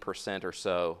 15% or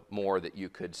so more that you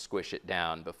could squish it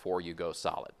down before you go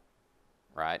solid,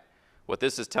 right? What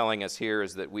this is telling us here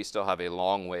is that we still have a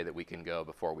long way that we can go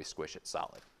before we squish it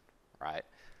solid, right?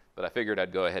 But I figured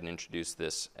I'd go ahead and introduce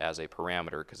this as a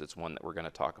parameter because it's one that we're going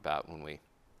to talk about when we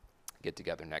get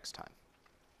together next time.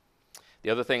 The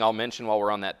other thing I'll mention while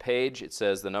we're on that page, it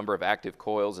says the number of active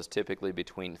coils is typically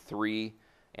between 3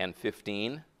 and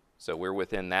 15. So we're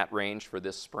within that range for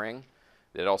this spring.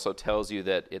 It also tells you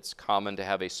that it's common to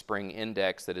have a spring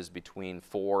index that is between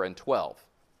 4 and 12.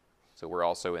 So we're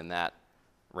also in that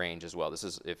range as well. This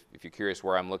is, if you're curious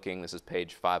where I'm looking, this is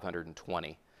page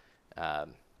 520 at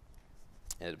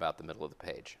about the middle of the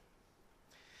page.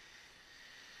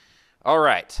 All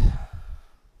right.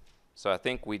 So I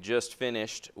think we just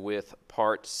finished with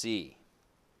part C.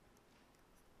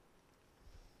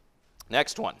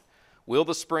 Next one. Will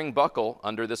the spring buckle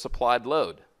under this applied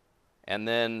load? And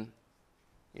then,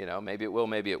 you know, maybe it will,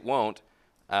 maybe it won't.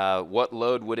 What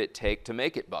load would it take to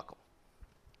make it buckle?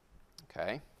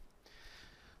 Okay.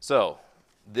 So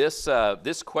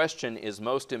this question is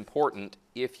most important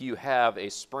if you have a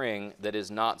spring that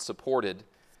is not supported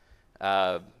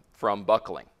from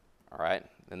buckling. All right.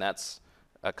 And that's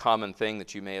a common thing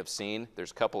that you may have seen.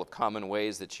 There's a couple of common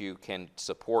ways that you can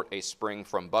support a spring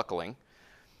from buckling.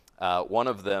 One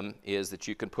of them is that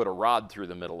you can put a rod through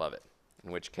the middle of it,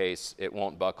 in which case it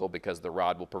won't buckle because the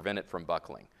rod will prevent it from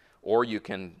buckling. Or you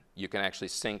can actually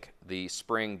sink the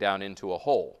spring down into a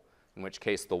hole, in which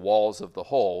case the walls of the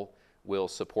hole will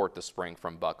support the spring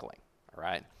from buckling. All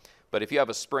right? But if you have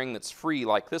a spring that's free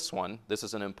like this one, this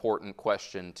is an important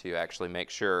question to actually make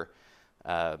sure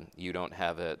you don't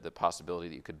have the possibility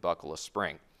that you could buckle a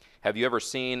spring. Have you ever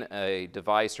seen a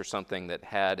device or something that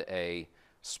had a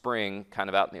spring kind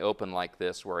of out in the open like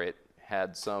this where it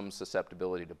had some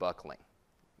susceptibility to buckling?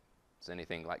 Does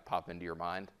anything like pop into your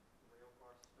mind? Rail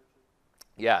car suspension?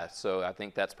 Yeah, so I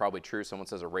think that's probably true. Someone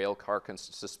says a rail car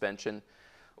suspension,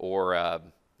 or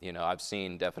you know, I've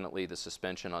seen definitely the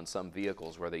suspension on some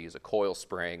vehicles where they use a coil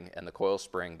spring and the coil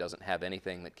spring doesn't have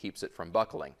anything that keeps it from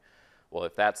buckling. Well,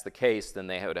 if that's the case, then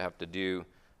they would have to do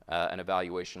an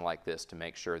evaluation like this to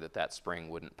make sure that that spring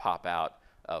wouldn't pop out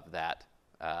of that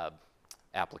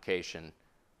application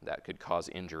that could cause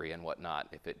injury and whatnot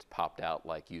if it popped out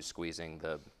like you squeezing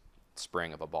the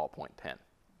spring of a ballpoint pen.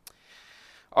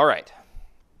 All right,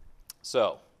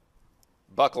 so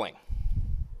buckling.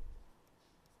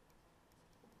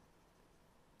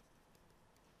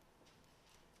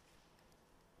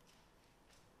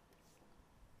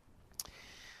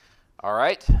 All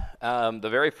right, the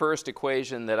very first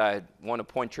equation that I want to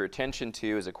point your attention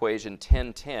to is equation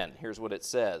 1010. Here's what it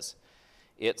says.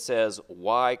 It says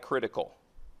Y critical,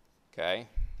 okay?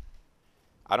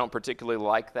 I don't particularly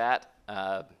like that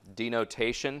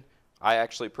denotation. I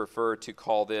actually prefer to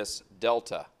call this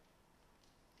delta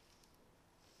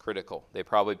critical. They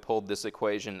probably pulled this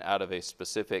equation out of a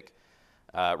specific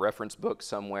reference book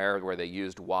somewhere where they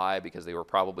used Y because they were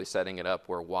probably setting it up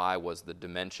where Y was the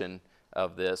dimension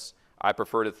of this. I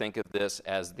prefer to think of this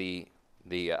as the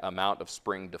amount of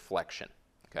spring deflection.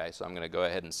 Okay, so I'm going to go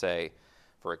ahead and say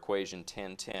for equation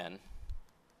 1010, I'm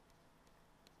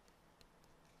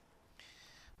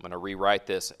going to rewrite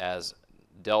this as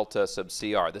delta sub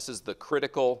CR. This is the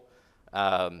critical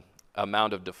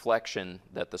amount of deflection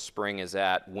that the spring is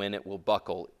at when it will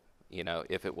buckle, you know,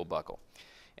 if it will buckle.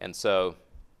 And so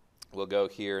we'll go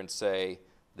here and say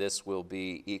this will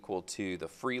be equal to the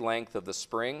free length of the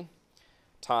spring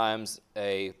times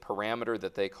a parameter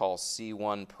that they call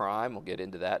C1 prime. We'll get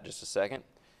into that in just a second.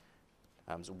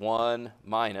 Times 1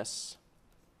 minus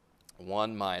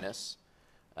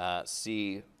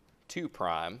C2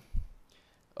 prime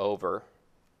over,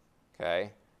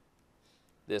 okay,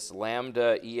 this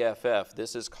lambda EFF.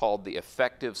 This is called the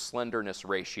effective slenderness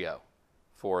ratio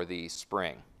for the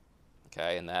spring,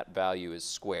 okay, and that value is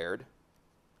squared.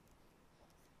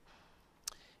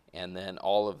 And then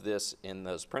all of this in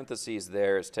those parentheses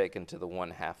there is taken to the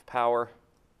 1/2 power.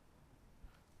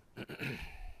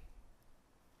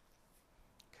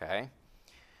 Okay,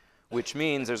 which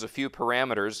means there's a few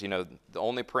parameters. You know, the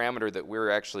only parameter that we're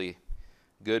actually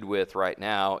good with right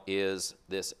now is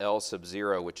this L sub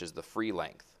 0, which is the free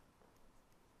length.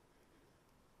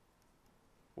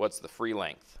 What's the free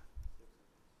length?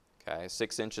 Okay,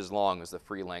 6 inches long is the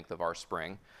free length of our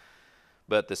spring.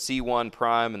 But the C1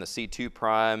 prime and the C2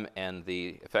 prime and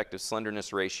the effective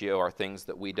slenderness ratio are things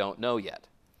that we don't know yet.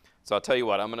 So I'll tell you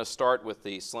what, I'm going to start with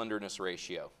the slenderness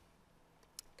ratio.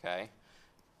 Okay.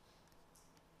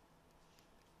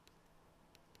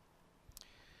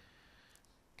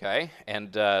 Okay,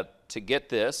 and to get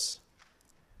this,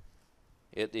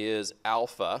 it is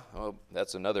alpha, oh,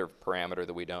 that's another parameter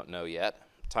that we don't know yet,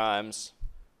 times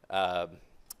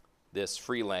this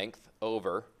free length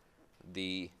over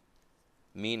the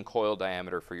mean coil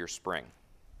diameter for your spring.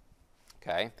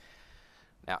 Okay.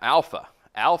 Now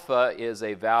alpha is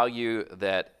a value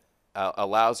that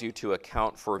allows you to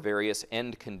account for various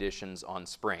end conditions on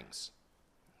springs.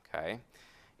 Okay,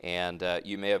 and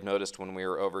you may have noticed when we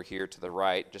were over here to the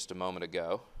right just a moment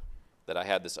ago that I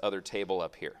had this other table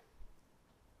up here.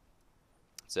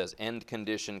 It says end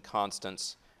condition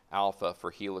constants alpha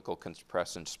for helical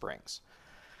compression springs.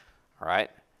 All right,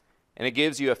 and it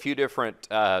gives you a few different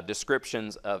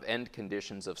descriptions of end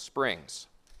conditions of springs.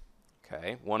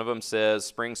 Okay, one of them says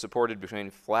springs supported between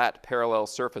flat parallel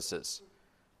surfaces.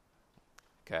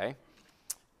 Okay,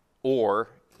 or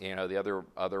the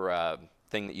other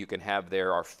thing that you can have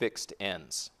there are fixed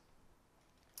ends.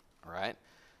 All right,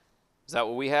 is that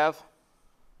what we have?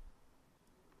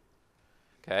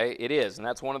 Okay, it is, and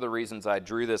that's one of the reasons I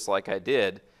drew this like I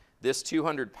did. This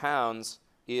 200 pounds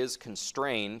is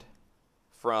constrained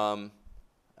from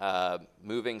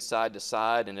moving side to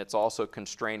side, and it's also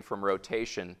constrained from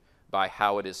rotation by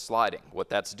how it is sliding. What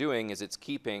that's doing is it's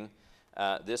keeping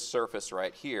this surface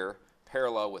right here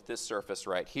parallel with this surface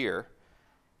right here,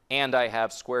 and I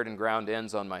have squared and ground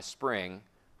ends on my spring.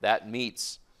 That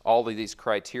meets all of these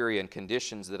criteria and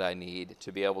conditions that I need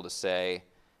to be able to say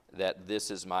that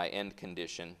this is my end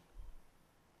condition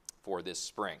for this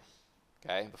spring.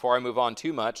 Okay? Before I move on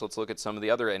too much, let's look at some of the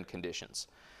other end conditions.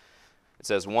 It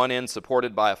says one end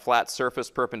supported by a flat surface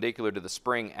perpendicular to the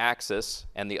spring axis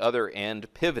and the other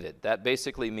end pivoted. That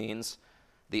basically means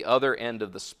the other end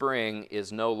of the spring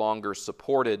is no longer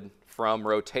supported from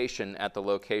rotation at the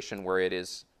location where it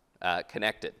is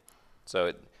connected.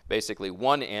 So basically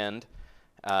one end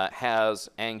has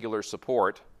angular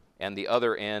support and the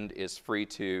other end is free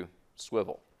to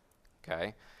swivel.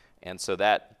 Okay? And so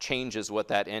that changes what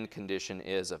that end condition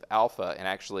is of alpha, and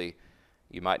actually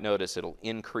you might notice it'll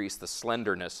increase the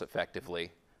slenderness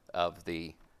effectively of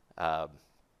the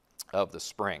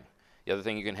spring. The other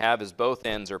thing you can have is both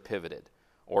ends are pivoted,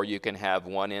 or you can have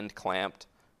one end clamped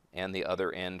and the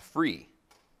other end free.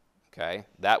 Okay?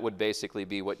 That would basically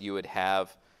be what you would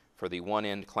have for the one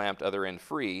end clamped, other end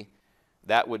free.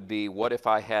 That would be, what if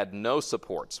I had no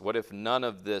supports? What if none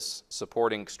of this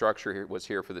supporting structure was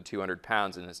here for the 200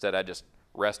 pounds and instead I just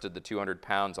rested the 200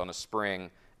 pounds on a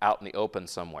spring out in the open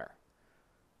somewhere?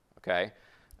 Okay?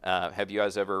 Have you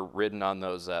guys ever ridden on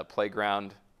those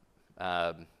playground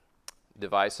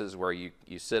devices where you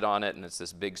sit on it and it's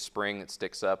this big spring that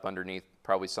sticks up underneath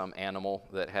probably some animal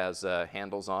that has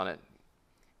handles on it?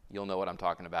 You'll know what I'm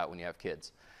talking about when you have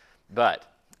kids. But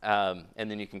and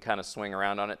then you can kind of swing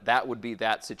around on it. That would be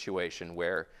that situation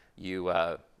where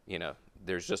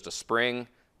there's just a spring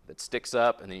that sticks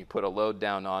up, and then you put a load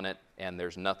down on it, and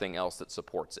there's nothing else that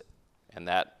supports it. And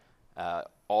that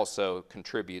also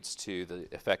contributes to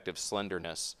the effective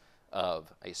slenderness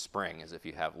of a spring, as if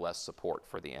you have less support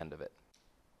for the end of it.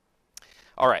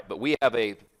 All right, but we have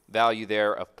a value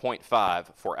there of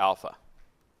 0.5 for alpha.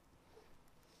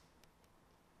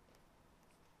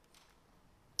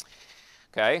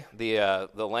 Okay, the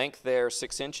length there,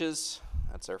 6 inches.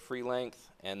 That's our free length.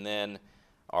 And then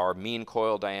our mean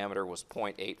coil diameter was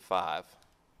 0.85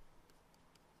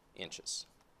 inches.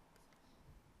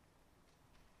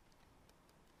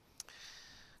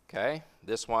 Okay,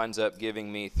 this winds up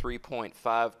giving me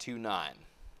 3.529.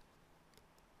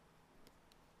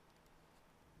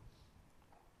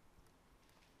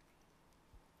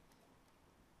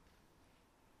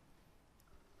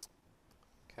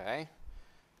 Okay.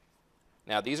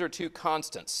 Now these are two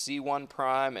constants, C1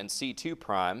 prime and C2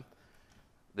 prime,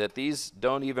 that these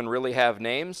don't even really have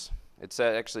names.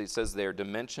 Actually, it says they're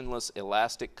dimensionless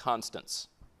elastic constants.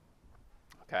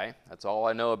 Okay, that's all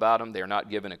I know about them. They're not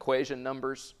given equation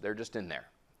numbers. They're just in there.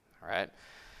 All right.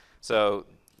 So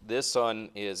this one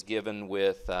is given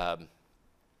with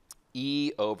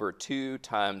E over 2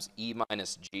 times E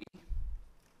minus G.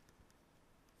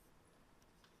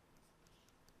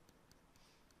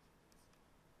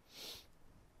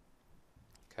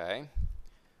 Okay.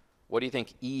 What do you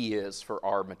think E is for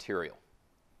our material?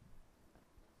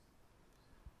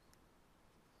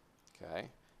 Okay.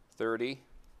 30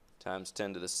 times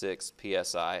 10 to the 6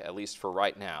 psi, at least for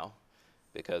right now,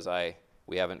 because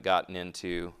we haven't gotten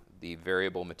into the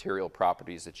variable material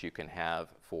properties that you can have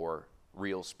for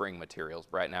real spring materials.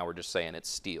 Right now we're just saying it's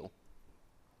steel.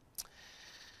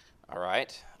 All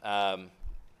right. Down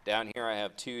here I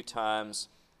have 2 times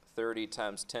 30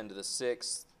 times 10 to the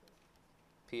 6th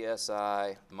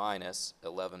psi minus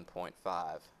 11.5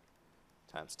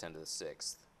 times 10 to the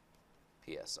 6th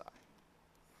psi.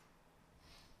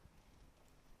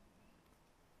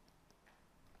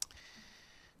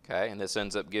 Okay, and this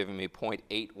ends up giving me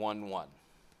 0.811.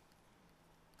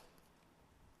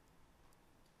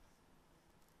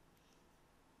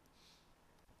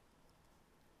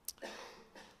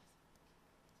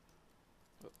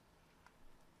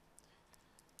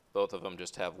 Both of them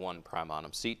just have 1 prime on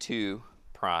them. C2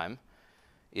 prime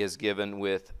is given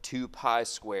with 2 pi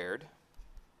squared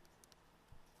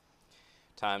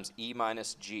times E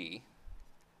minus G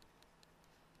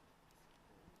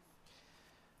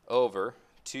over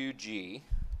 2G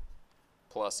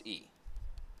plus E.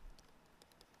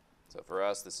 So for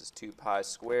us, this is 2 pi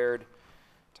squared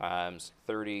times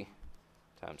 30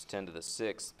 times 10 to the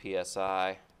 6th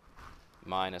psi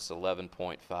minus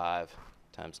 11.5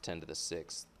 times 10 to the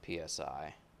 6th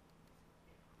psi.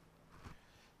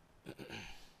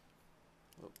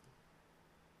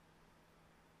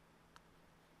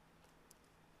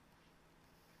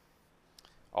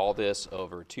 All this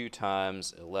over 2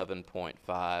 times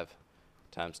 11.5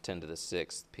 times 10 to the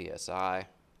 6th psi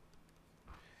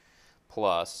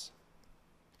plus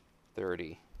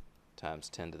 30 times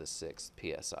 10 to the 6th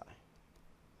psi.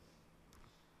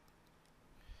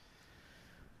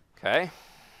 Okay,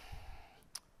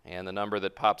 and the number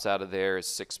that pops out of there is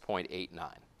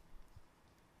 6.89.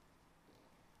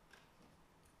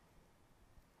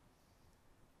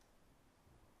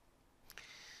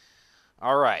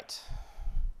 All right,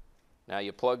 now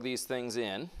you plug these things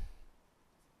in.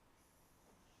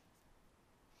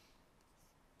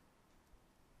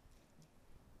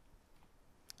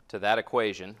 To that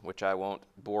equation, which I won't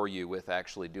bore you with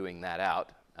actually doing that out.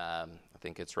 I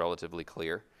think it's relatively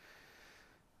clear.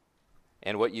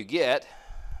 And what you get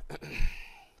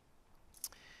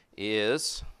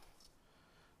is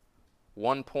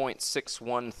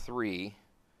 1.613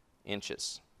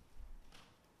 inches.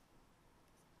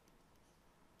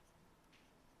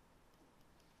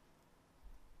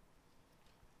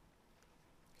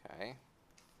 Okay.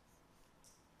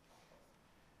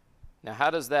 Now,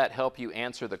 how does that help you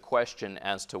answer the question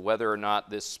as to whether or not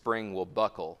this spring will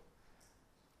buckle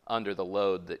under the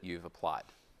load that you've applied?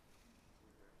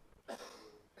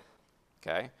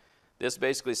 Okay. This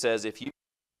basically says if you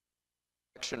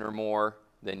deflection or more,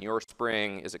 then your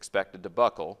spring is expected to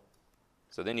buckle.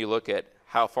 So then you look at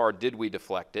how far did we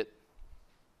deflect it,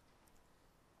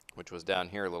 which was down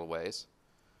here a little ways.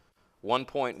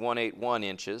 1.181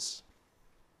 inches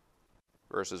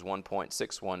versus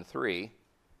 1.613.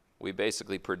 We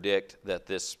basically predict that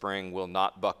this spring will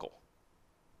not buckle.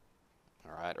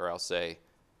 All right, or I'll say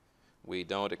we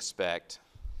don't expect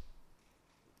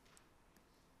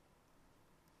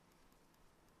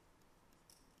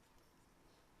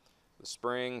the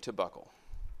spring to buckle.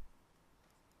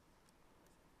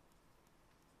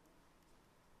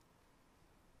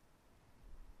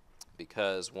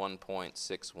 Because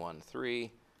 1.613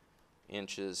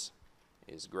 inches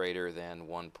is greater than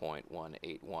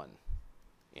 1.181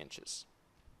 inches.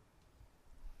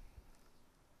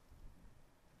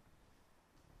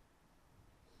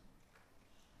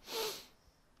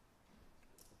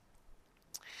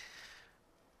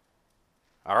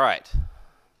 All right.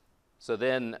 So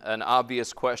then an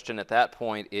obvious question at that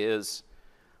point is,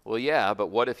 well, yeah, but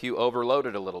what if you overload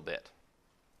it a little bit?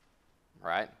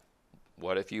 Right?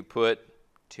 What if you put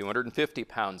 250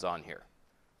 pounds on here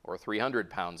or 300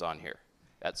 pounds on here?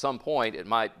 At some point, it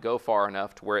might go far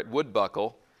enough to where it would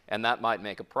buckle, and that might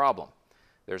make a problem.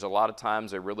 There's a lot of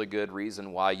times a really good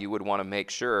reason why you would want to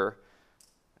make sure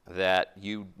that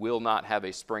you will not have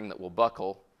a spring that will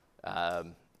buckle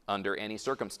under any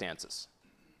circumstances.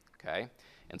 Okay?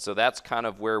 And so that's kind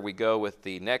of where we go with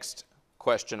the next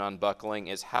question on buckling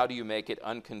is how do you make it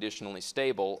unconditionally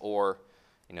stable, or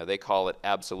they call it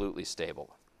absolutely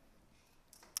stable.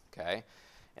 Okay?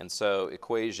 And so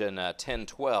equation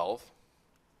 1012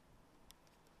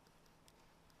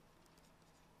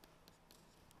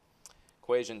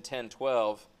 Equation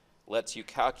 1012 lets you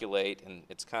calculate, and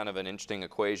it's kind of an interesting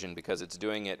equation because it's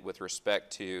doing it with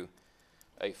respect to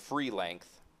a free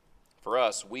length. For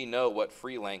us, we know what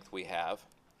free length we have,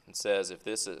 and says if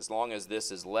this is, as long as this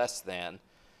is less than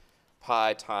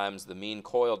pi times the mean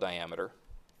coil diameter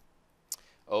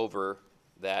over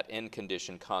that end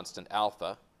condition constant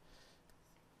alpha,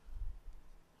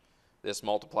 this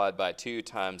multiplied by 2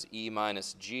 times E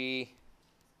minus G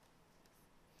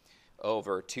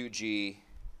over 2G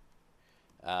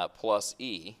plus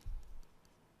E,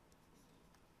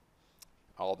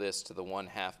 all this to the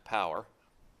 1/2 power.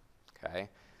 Okay.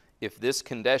 If this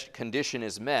condition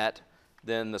is met,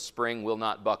 then the spring will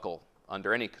not buckle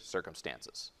under any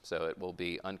circumstances. So it will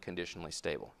be unconditionally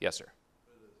stable. Yes, sir?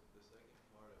 For the second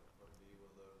part of part B, will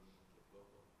the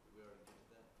buckle, did we already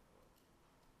get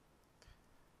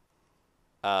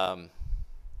that?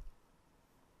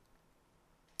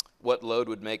 What load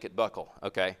would make it buckle?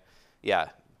 Okay. Yeah.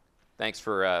 Thanks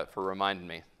for reminding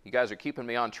me. You guys are keeping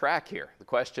me on track here. The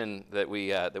question that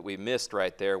we missed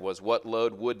right there was what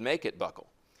load would make it buckle?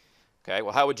 Okay,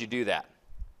 well, how would you do that?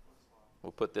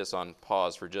 We'll put this on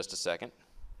pause for just a second.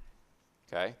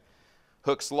 Okay?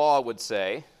 Hooke's law would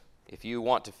say, if you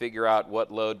want to figure out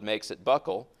what load makes it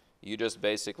buckle, you just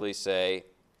basically say,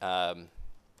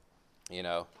 you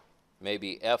know,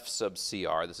 maybe F sub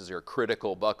CR, this is your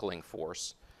critical buckling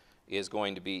force, is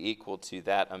going to be equal to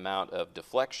that amount of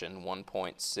deflection,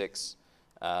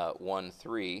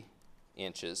 1.613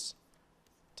 inches,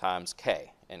 times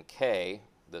K. And K,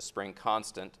 the spring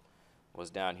constant, was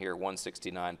down here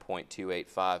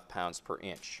 169.285 pounds per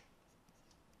inch.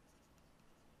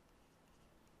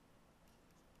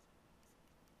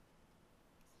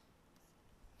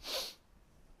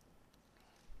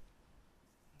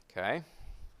 Okay.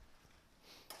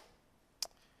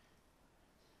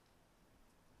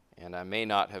 And I may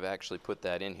not have actually put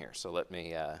that in here, so let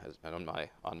me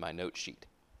on my note sheet.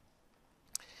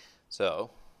 So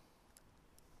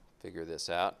figure this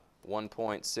out.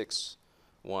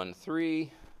 1.613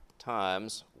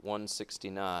 times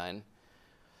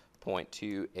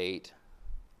 169.285.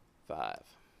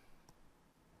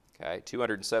 Okay,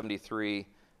 273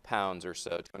 pounds or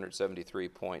so,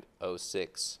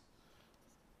 273.06.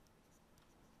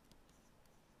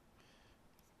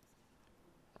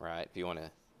 Right, if you want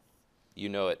to, you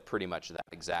know it pretty much that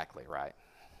exactly, right?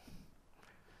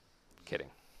 Kidding.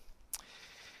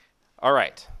 All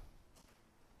right.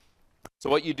 So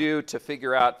what you do to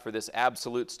figure out for this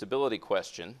absolute stability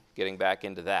question, getting back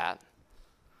into that,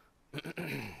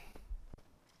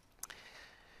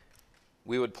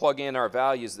 we would plug in our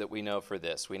values that we know for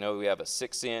this. We know we have a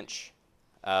 6-inch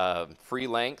free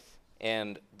length,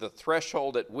 and the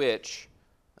threshold at which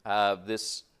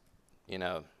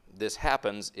this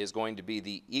happens is going to be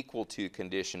the equal to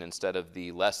condition instead of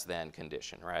the less than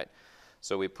condition, right?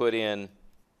 So we put in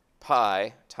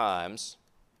pi times,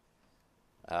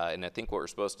 and I think what we're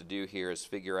supposed to do here is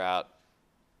figure out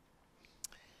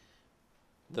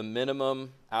the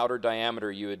minimum outer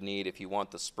diameter you would need if you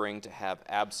want the spring to have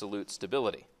absolute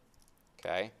stability.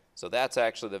 Okay? So that's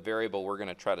actually the variable we're going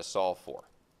to try to solve for.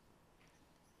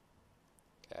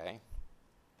 Okay?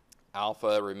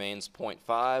 Alpha remains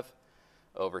 0.5.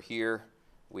 Over here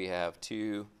we have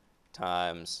 2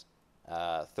 times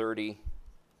 30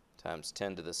 times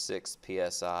 10 to the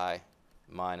 6th psi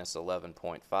minus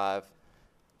 11.5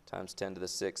 times 10 to the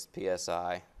 6th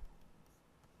psi.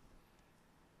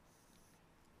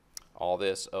 All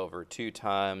this over 2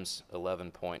 times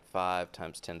 11.5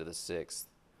 times 10 to the 6th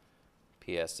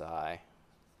psi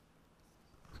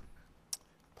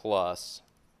plus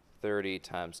 30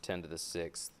 times 10 to the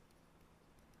 6th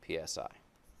psi.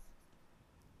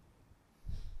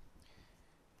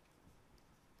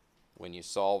 When you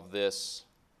solve this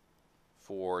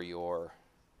for your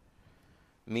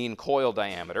mean coil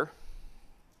diameter,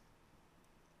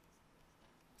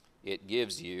 it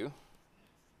gives you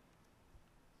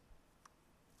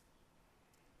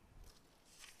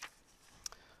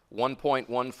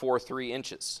 1.143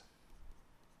 inches.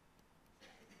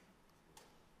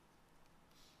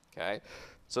 Okay,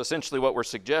 so essentially what we're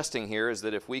suggesting here is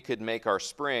that if we could make our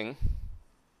spring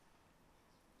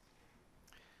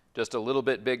just a little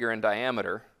bit bigger in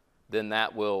diameter, then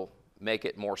that will make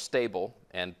it more stable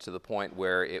and to the point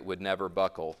where it would never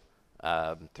buckle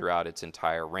throughout its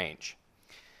entire range.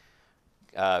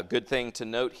 Good thing to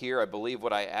note here, I believe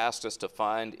what I asked us to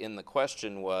find in the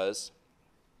question was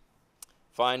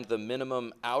find the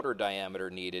minimum outer diameter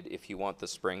needed if you want the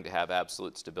spring to have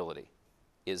absolute stability.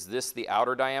 Is this the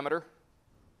outer diameter?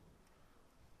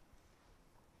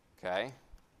 Okay,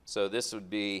 so this would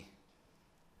be,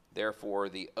 therefore,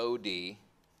 the OD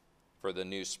for the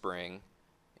new spring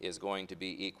is going to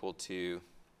be equal to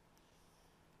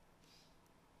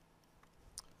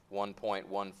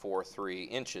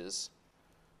 1.143 inches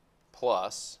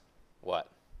plus what?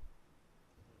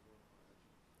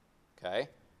 Okay,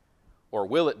 or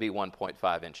will it be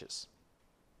 1.5 inches?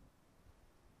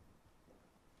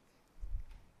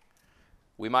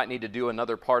 We might need to do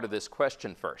another part of this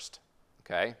question first,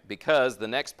 okay? Because the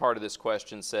next part of this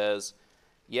question says,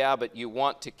 yeah, but you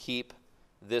want to keep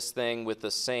this thing with the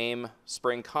same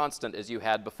spring constant as you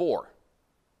had before,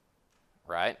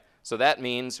 right? So that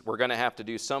means we're going to have to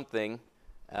do something,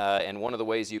 and one of the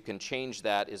ways you can change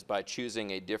that is by choosing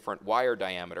a different wire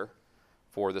diameter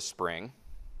for the spring.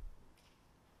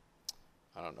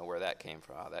 I don't know where that came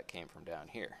from. Oh, that came from down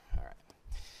here. All right.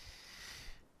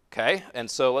 Okay, and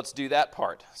so let's do that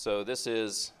part. So this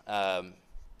is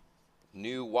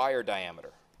new wire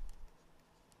diameter.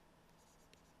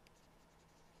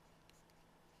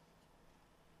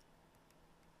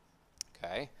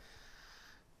 Okay.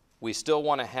 We still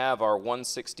want to have our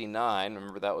 169,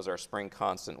 remember that was our spring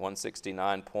constant,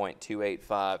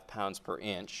 169.285 pounds per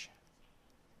inch.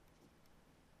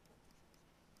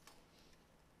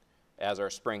 as our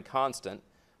spring constant.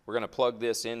 We're going to plug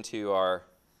this into our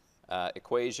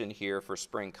equation here for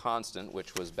spring constant,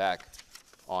 which was back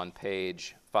on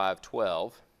page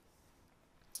 512.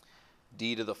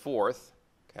 D to the fourth,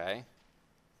 okay?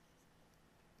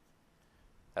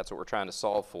 That's what we're trying to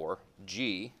solve for.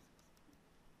 G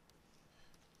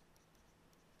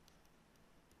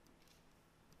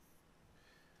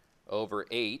over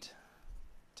 8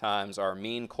 times our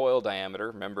mean coil diameter.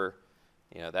 Remember,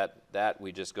 that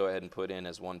we just go ahead and put in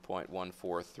as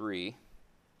 1.143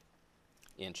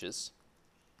 inches.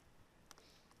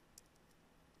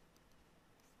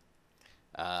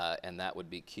 And that would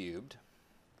be cubed.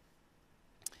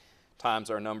 Times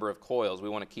our number of coils. We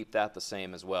want to keep that the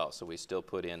same as well, so we still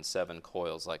put in 7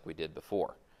 coils like we did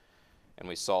before. And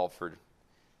we solve for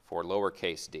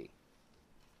lowercase d.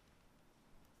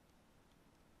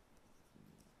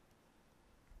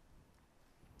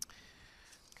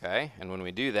 Okay, and when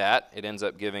we do that, it ends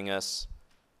up giving us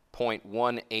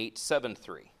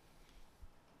 0.1873.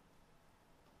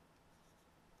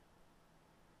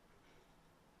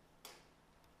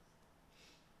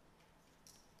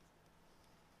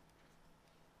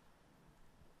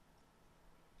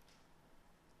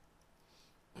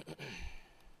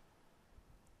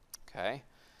 Okay,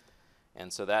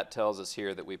 and so that tells us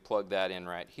here that we plug that in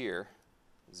right here,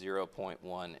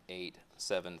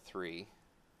 0.1873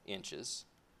 inches,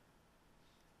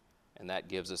 and that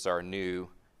gives us our new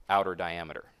outer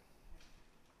diameter.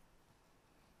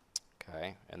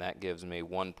 Okay, and that gives me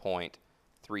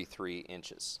 1.33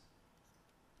 inches.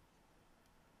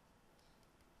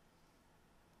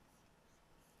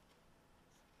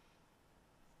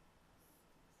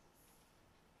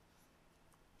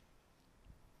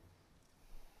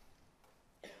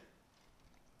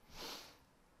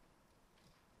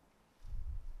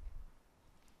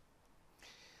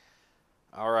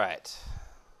 All right,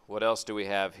 what else do we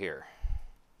have here?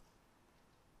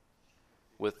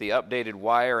 With the updated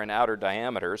wire and outer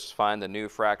diameters, find the new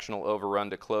fractional overrun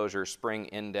to closure, spring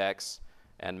index,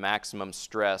 and maximum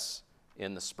stress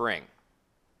in the spring.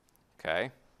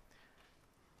 Okay?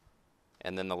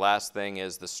 And then the last thing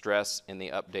is the stress in the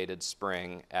updated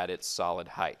spring at its solid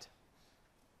height.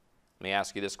 Let me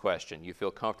ask you this question. You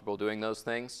feel comfortable doing those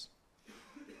things?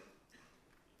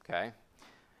 Okay?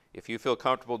 If you feel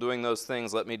comfortable doing those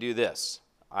things, let me do this.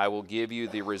 I will give you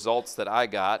the results that I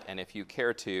got, and if you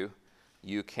care to,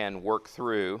 you can work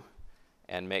through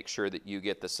and make sure that you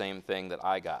get the same thing that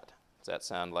I got. Does that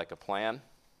sound like a plan?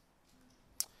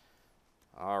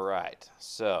 All right,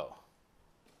 so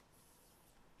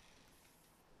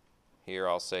here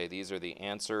I'll say these are the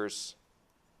answers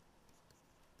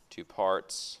to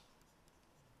parts,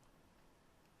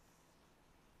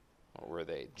 what were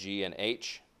they, G and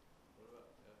H.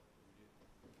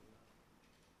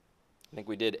 I think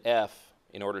we did F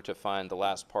in order to find the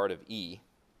last part of E.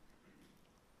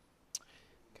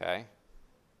 Okay,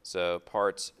 so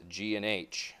parts G and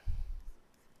H.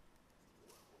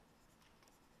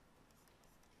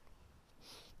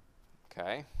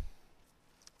 Okay.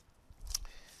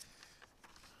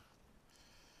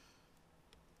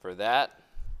 For that,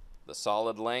 the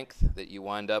solid length that you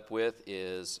wind up with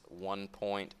is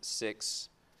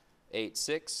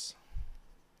 1.686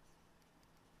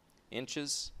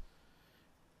 inches.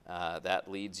 That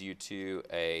leads you to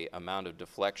an amount of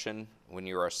deflection when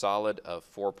you are solid of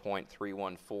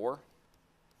 4.314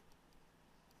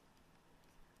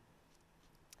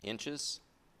 inches.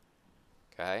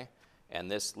 Okay, and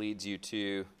this leads you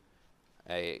to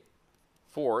a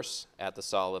force at the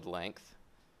solid length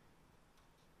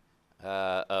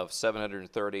of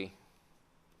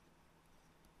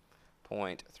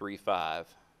 730.35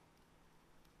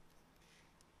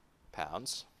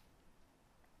 pounds.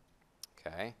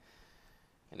 Okay,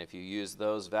 and if you use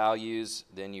those values,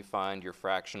 then you find your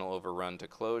fractional overrun to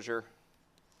closure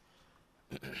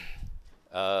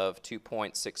of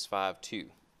 2.652.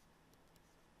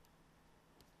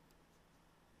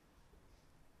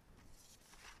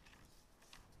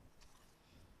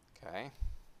 Okay.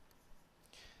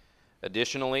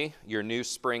 Additionally, your new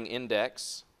spring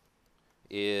index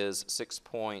is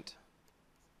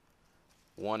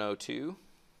 6.102.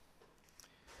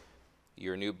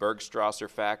 Your new Bergstrasser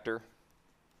factor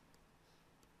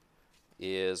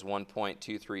is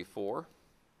 1.234.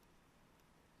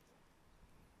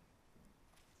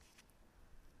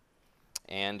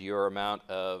 And your amount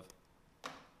of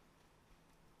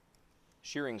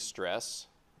shearing stress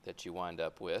that you wind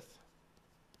up with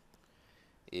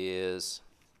is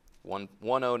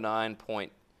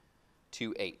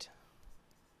 109.28.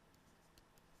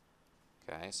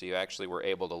 Okay, so you actually were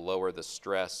able to lower the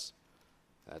stress.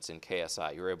 That's in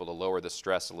KSI. You were able to lower the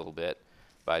stress a little bit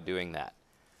by doing that.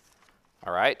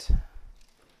 All right.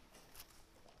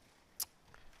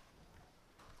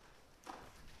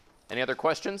 Any other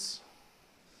questions?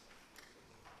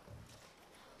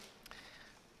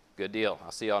 Good deal.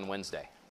 I'll see you on Wednesday.